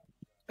that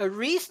a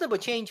reasonable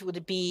change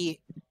would be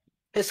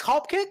his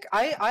hop kick.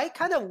 I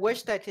kind of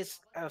wish that his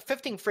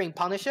 15 frame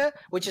Punisher,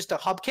 which is the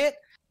hop kick,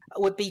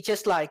 would be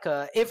just like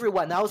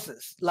everyone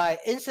else's. Like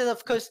instead of,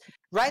 because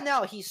right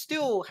now he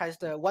still has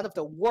one of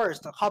the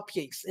worst hop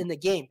kicks in the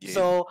game. Yeah,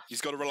 so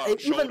he's got to rely on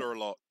shoulder a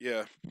lot.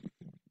 Yeah.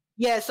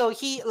 Yeah, so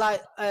he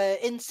like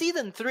in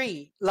season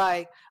 3,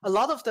 like a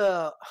lot of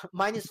the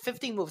minus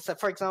 15 moves.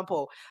 For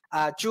example,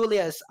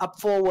 Julia's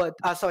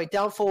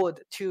down forward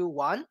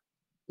 2-1,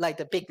 like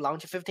the big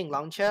launcher, 15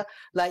 launcher.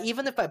 Like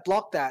even if I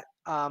block that,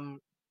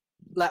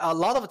 like a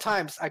lot of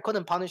times I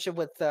couldn't punish it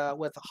with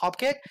hop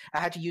kick. I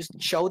had to use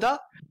shoulder,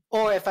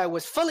 or if I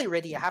was fully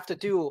ready, I have to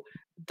do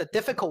the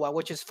difficult one,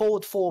 which is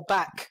forward 4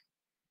 back.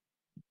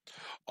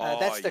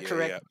 That's the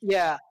correct.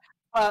 Yeah.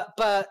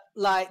 But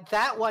like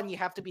that one, you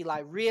have to be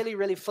like really,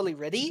 really fully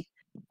ready.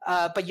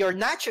 But your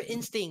natural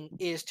instinct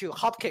is to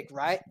hop kick,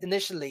 right?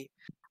 Initially.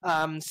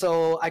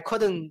 So I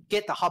couldn't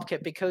get the hop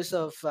kick because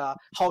of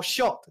how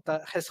short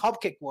his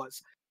hop kick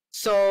was.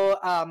 So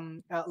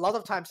a lot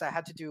of times I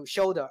had to do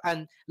shoulder,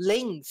 and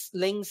Ling's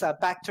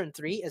back turn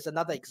 3 is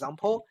another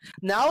example.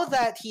 Now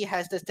that he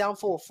has this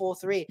downfall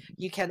 4-3,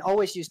 you can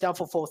always use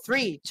downfall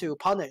 4-3 to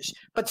punish,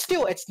 but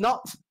still it's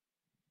not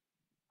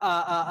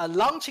a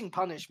launching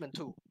punishment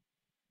tool.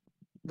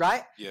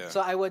 Right? Yeah.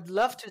 So I would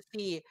love to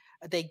see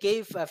they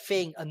gave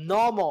Feng a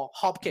normal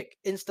hop kick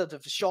instead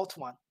of a short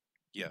one.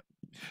 Yeah.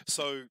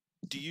 So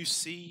do you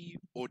see,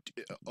 or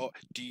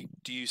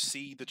do you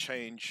see the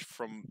change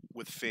from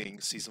with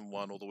Feng season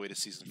 1 all the way to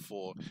season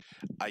 4?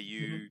 Are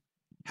you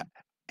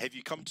have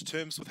you come to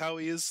terms with how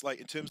he is,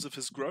 like in terms of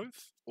his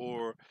growth,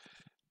 or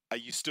are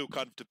you still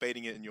kind of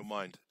debating it in your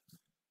mind?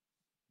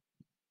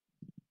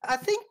 I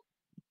think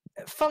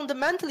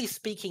fundamentally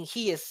speaking,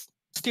 he is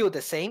still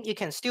the same. You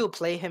can still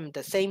play him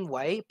the same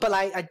way, but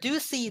I do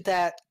see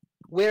that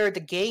where the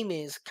game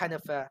is kind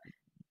of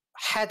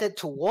headed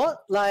toward.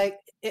 Like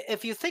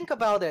if you think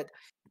about it,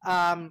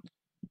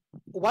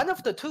 one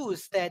of the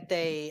tools that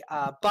they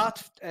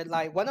buffed,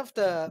 like one of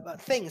the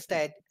things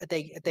that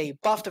they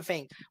buffed the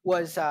thing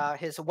was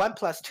his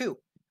 1+2,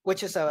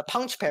 which is a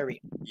punch parry.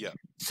 Yeah.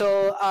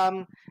 So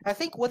I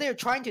think what they're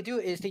trying to do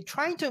is they're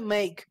trying to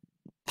make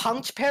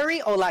punch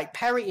parry, or like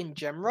parry in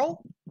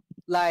general,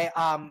 like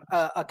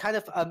a kind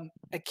of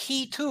a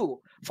key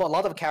tool for a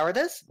lot of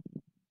characters.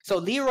 So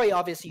Leroy,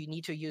 obviously, you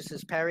need to use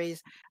his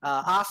parries.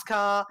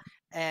 Asuka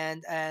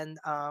and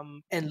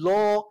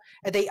Law,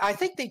 and I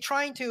think they're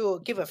trying to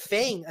give a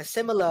Feng a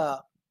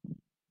similar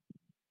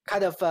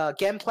kind of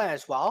game plan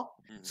as well.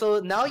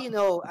 So now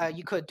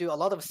you could do a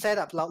lot of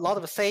setup, a lot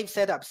of save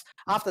setups.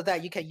 After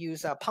that, you can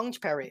use a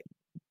punch parry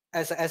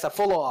as a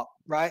follow-up,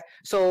 right?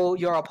 So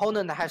your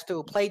opponent has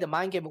to play the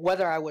mind game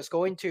whether I'm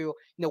going to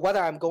do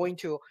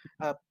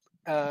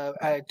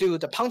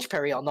the punch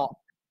parry or not.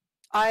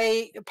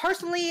 I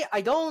personally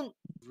don't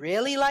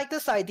really like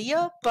this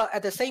idea, but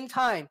at the same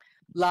time,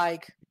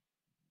 like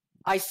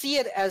I see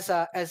it as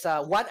a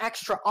one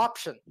extra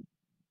option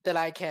that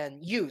I can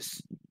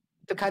use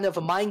to kind of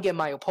mind game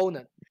my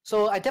opponent.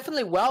 So I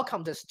definitely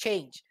welcome this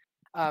change,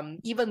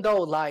 even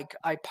though like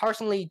I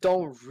personally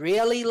don't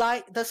really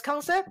like this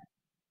concept.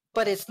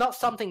 But it's not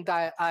something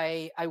that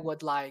I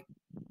would like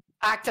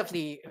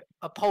actively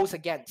oppose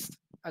against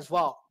as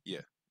well.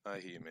 Yeah, I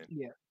hear you, man.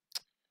 Yeah.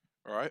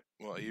 All right.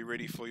 Well, are you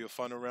ready for your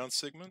final round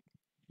segment?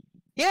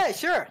 Yeah,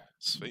 sure.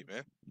 Sweet,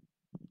 man.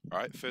 All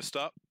right, first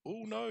up.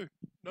 Oh, no.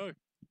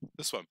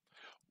 This one.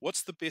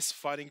 What's the best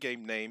fighting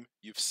game name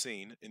you've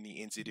seen in the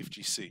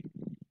NZFGC?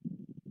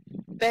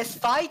 Best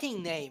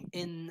fighting name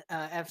in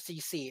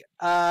FCC.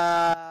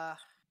 That's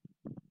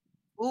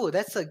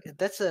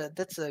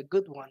a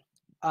good one.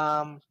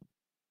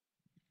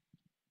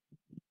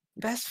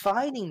 Best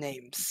fighting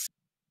names.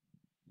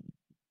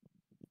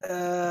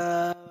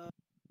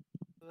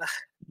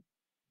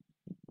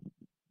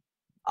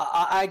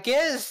 I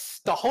guess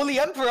the Holy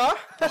Emperor.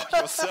 Oh,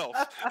 yourself.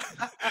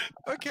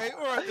 Okay,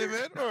 all right then,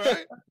 man. All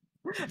right.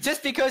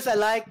 Just because I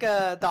like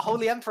the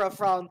Holy Emperor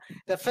from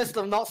the Fist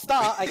of North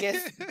Star, I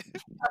guess.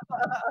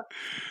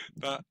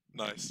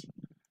 Nice.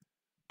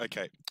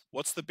 Okay,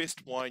 what's the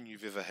best wine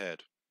you've ever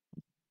had?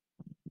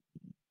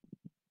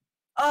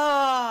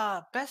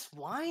 Best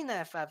wine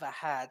I've ever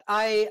had.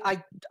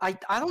 I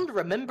don't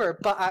remember,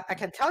 but I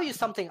can tell you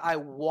something I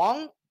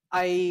want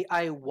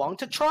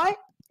to try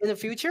in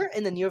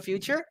the near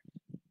future.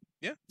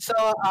 Yeah. So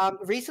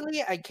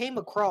recently I came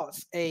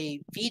across a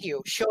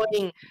video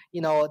showing,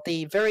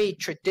 the very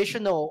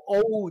traditional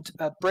old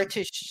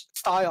British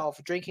style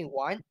of drinking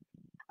wine.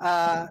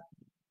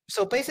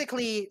 So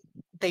basically,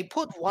 they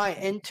put wine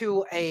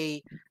into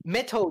a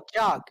metal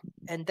jug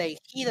and they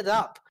heat it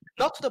up,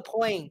 not to the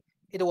point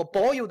it will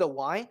boil the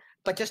wine,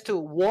 but just to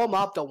warm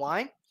up the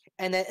wine.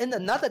 And then in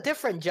another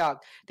different jug,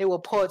 they will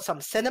put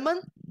some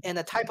cinnamon and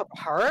a type of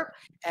herb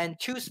and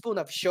 2 spoons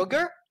of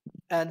sugar,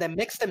 and then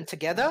mix them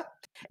together.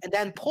 And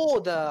then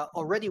pour the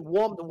already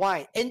warmed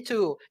wine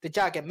into the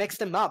jug and mix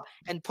them up,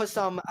 and put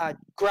some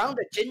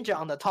grounded ginger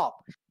on the top.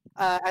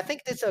 I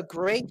think it's a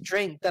great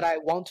drink that I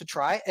want to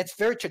try. It's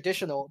very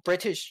traditional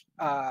British,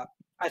 I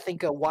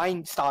think, a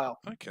wine style.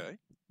 Okay.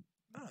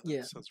 Ah, that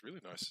Yeah. sounds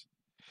really nice.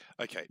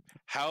 Okay,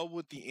 how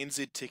would the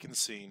NZ Tekken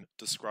scene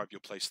describe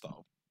your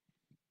playstyle?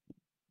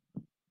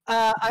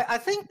 I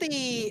think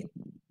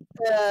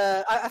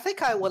I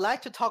think I would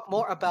like to talk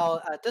more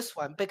about this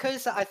one,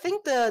 because I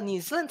think the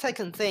New Zealand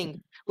Tekken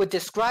thing would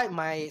describe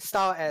my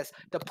style as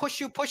the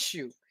push you,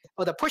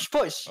 or the push.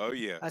 Oh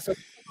yeah. So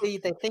basically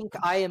they think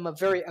I am a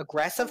very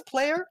aggressive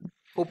player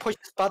who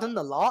pushes button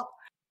a lot.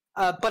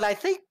 But I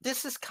think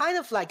this is kind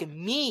of like a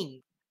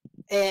meme,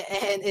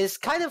 and is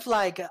kind of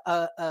like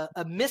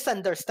a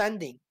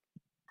misunderstanding.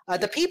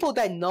 The people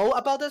that know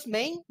about this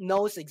meme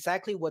knows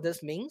exactly what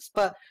this means,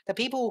 but the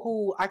people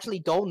who actually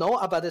don't know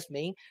about this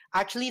meme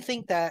actually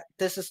think that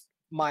this is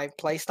my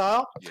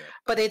playstyle. Yeah.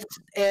 But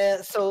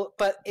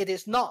but it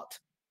is not.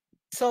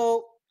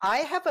 So I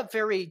have a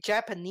very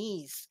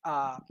Japanese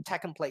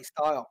Tekken play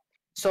style.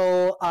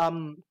 So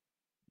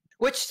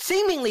which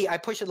seemingly I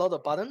push a lot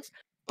of buttons,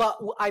 but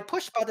I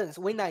push buttons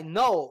when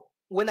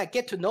I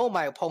get to know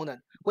my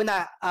opponent, when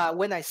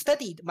I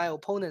studied my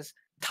opponent's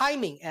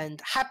timing and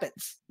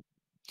habits,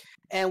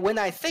 and when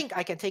I think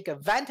I can take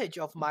advantage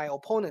of my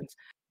opponents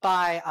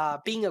by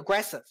being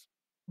aggressive.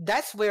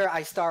 That's where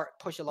I start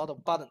push a lot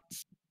of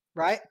buttons,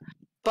 right?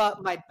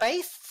 But my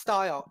base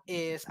style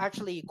is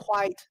actually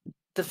quite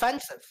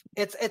defensive.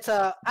 It's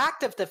a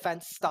active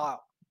defense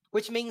style,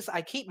 which means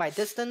I keep my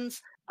distance.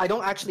 I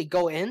don't actually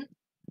go in.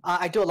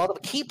 I do a lot of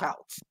keep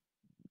outs,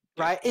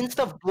 right?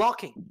 Instead of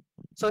blocking.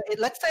 So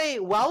let's say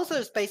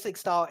Wowzer's basic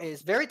style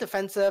is very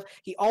defensive.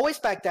 He always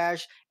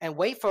backdash and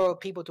wait for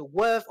people to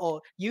whiff,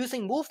 or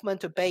using movement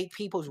to bait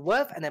people's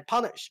whiff and then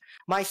punish.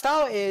 My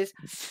style is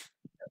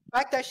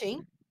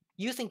backdashing,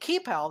 using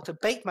keep out to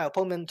bait my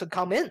opponent to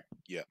come in.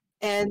 Yeah.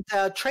 And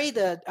trade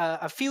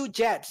a few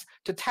jets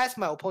to test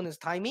my opponent's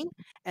timing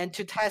and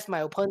to test my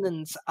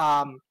opponent's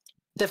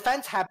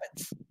defense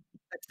habits,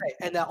 let's say,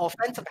 and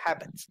offensive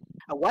habits.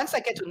 And once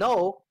I get to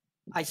know,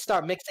 I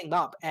start mixing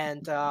up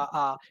and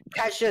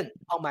cash in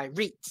on my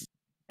reads.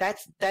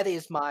 That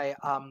is my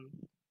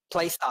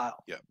play style.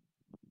 Yeah.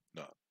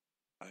 No.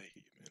 I hear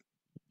you, man.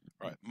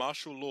 Right.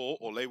 Martial law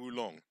or Lei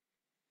Wulong?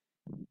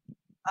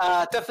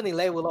 Definitely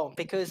Lei Wulong,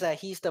 because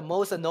he's the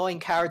most annoying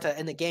character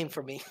in the game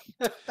for me.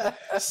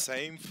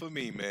 Same for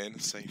me, man.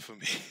 Same for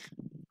me.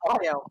 Oh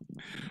yeah.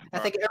 I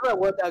think everyone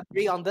would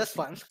agree on this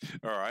one.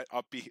 All right.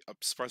 I'm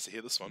surprised to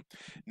hear this one.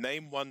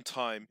 Name one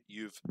time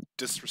you've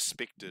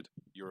disrespected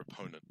your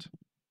opponent.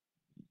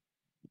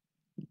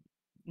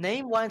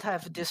 Name one time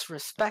I've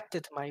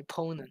disrespected my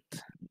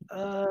opponent.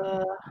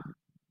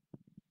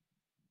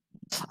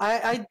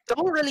 I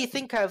don't really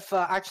think I've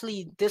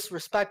actually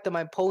disrespected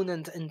my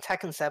opponent in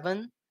Tekken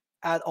 7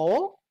 at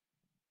all.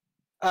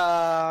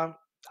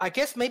 I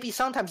guess maybe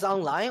sometimes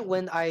online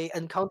when I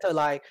encounter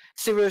like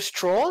serious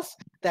trolls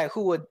that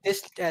who would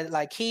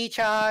like key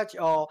charge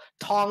or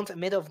taunt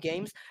middle of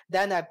games,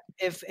 then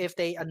if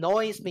they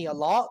annoys me a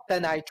lot,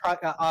 then I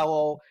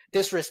will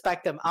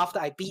disrespect them after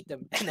I beat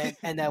them and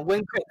then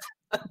win quick.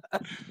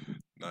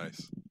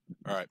 Nice.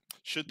 All right.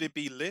 Should there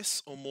be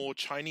less or more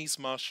Chinese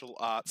martial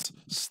arts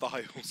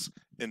styles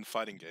in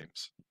fighting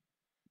games?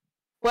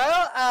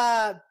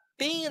 Well,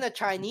 being a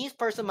Chinese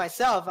person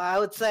myself, I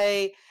would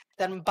say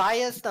that I'm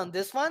biased on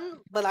this one,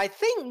 but I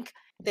think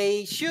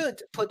they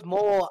should put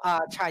more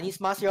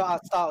Chinese martial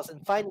arts styles in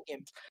fighting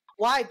games.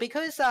 Why?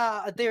 Because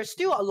there's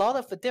still a lot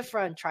of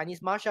different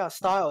Chinese martial arts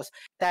styles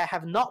that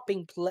have not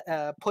been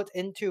put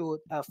into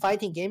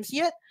fighting games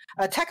yet.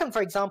 Tekken,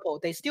 for example,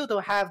 they still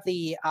don't have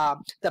the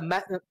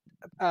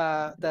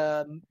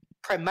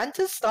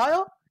Prementis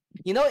style.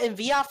 You know, in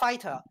VR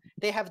Fighter,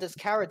 they have this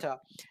character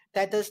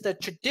that is the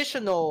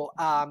traditional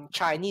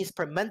Chinese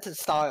Prementis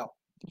style.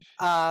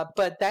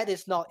 But that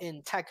is not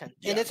in Tekken,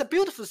 and it's a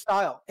beautiful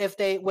style. If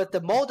they, with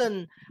the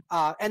modern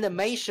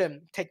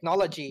animation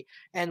technology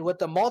and with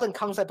the modern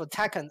concept of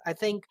Tekken, I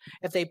think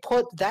if they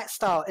put that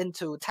style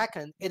into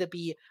Tekken, it'll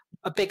be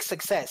a big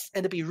success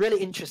and it'll be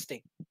really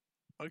interesting.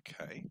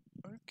 Okay.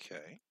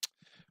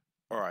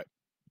 All right.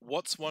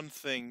 What's one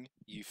thing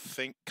you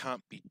think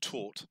can't be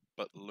taught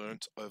but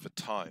learnt over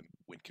time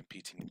when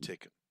competing in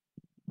Tekken?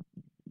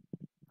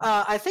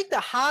 I think the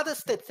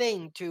hardest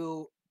thing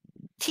to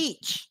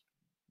teach,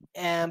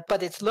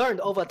 but it's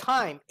learned over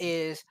time,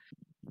 is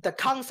the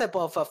concept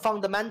of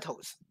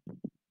fundamentals.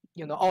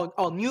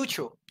 or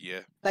neutral. Yeah.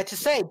 Like to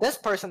say this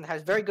person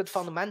has very good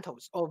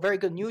fundamentals or very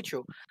good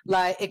neutral,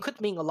 like it could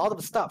mean a lot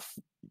of stuff.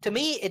 To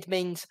me, it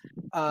means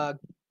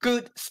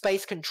good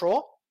space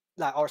control,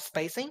 like or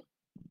spacing,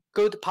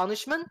 good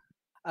punishment,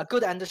 a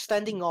good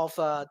understanding of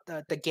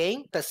the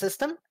game, the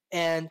system,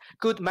 and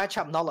good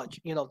matchup knowledge.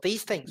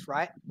 These things,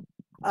 right?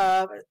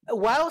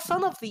 While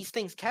some of these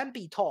things can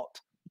be taught,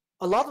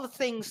 a lot of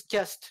things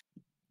just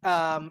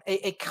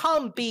it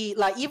can't be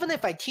like, even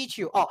if I teach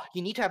you,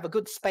 you need to have a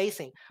good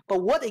spacing,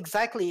 but what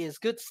exactly is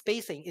good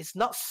spacing is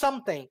not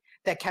something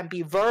that can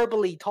be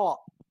verbally taught.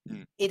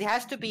 It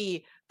has to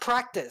be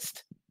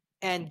practiced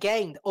and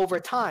gained over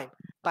time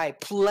by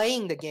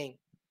playing the game,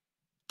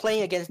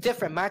 playing against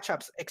different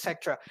matchups,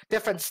 etc.,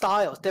 different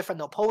styles,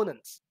 different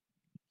opponents.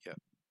 Yeah.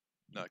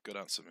 No, good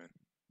answer, man.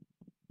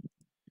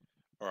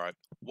 All right.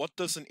 What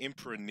does an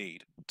emperor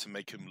need to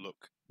make him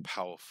look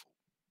powerful?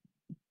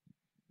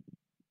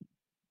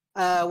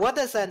 What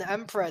does an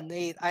emperor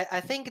need?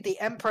 I think the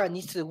emperor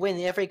needs to win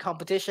every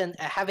competition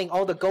and having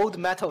all the gold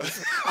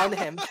medals on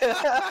him.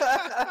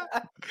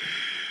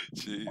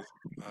 Jeez,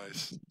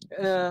 nice.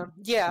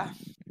 Yeah.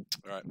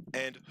 All right.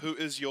 And who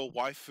is your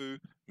waifu,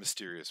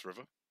 Mysterious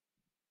River?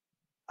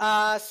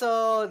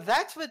 So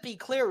that would be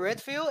Claire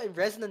Redfield in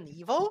Resident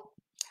Evil,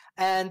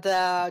 and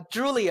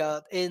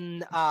Julia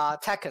in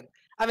Tekken.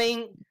 I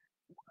mean,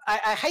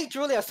 I hate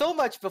Julia so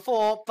much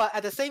before, but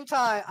at the same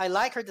time, I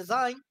like her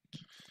design.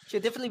 She'll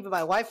definitely be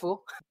my waifu.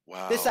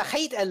 Wow. There's a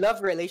hate and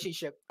love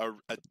relationship. A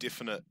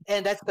definite.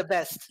 And that's the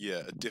best.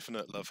 Yeah, a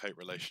definite love-hate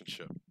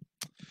relationship.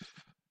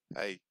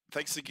 Hey,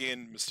 thanks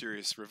again,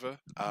 Mysterious River.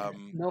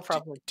 No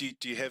problem. Do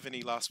you have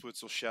any last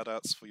words or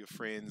shout-outs for your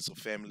friends or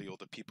family or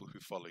the people who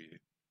follow you?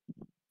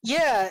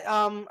 Yeah,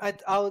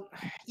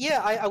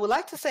 I would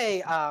like to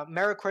say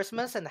Merry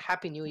Christmas and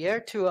Happy New Year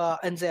to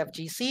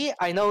NZFGC.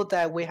 I know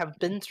that we have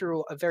been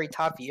through a very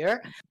tough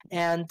year,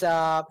 and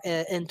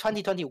in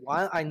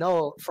 2021, I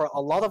know for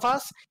a lot of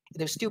us,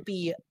 it'll still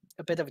be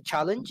a bit of a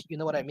challenge. You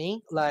know what I mean?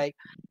 Like,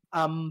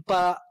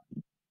 but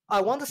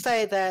I want to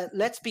say that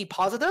let's be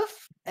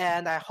positive,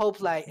 and I hope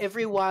like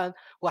everyone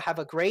will have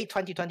a great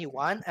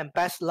 2021 and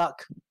best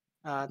luck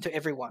to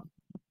everyone.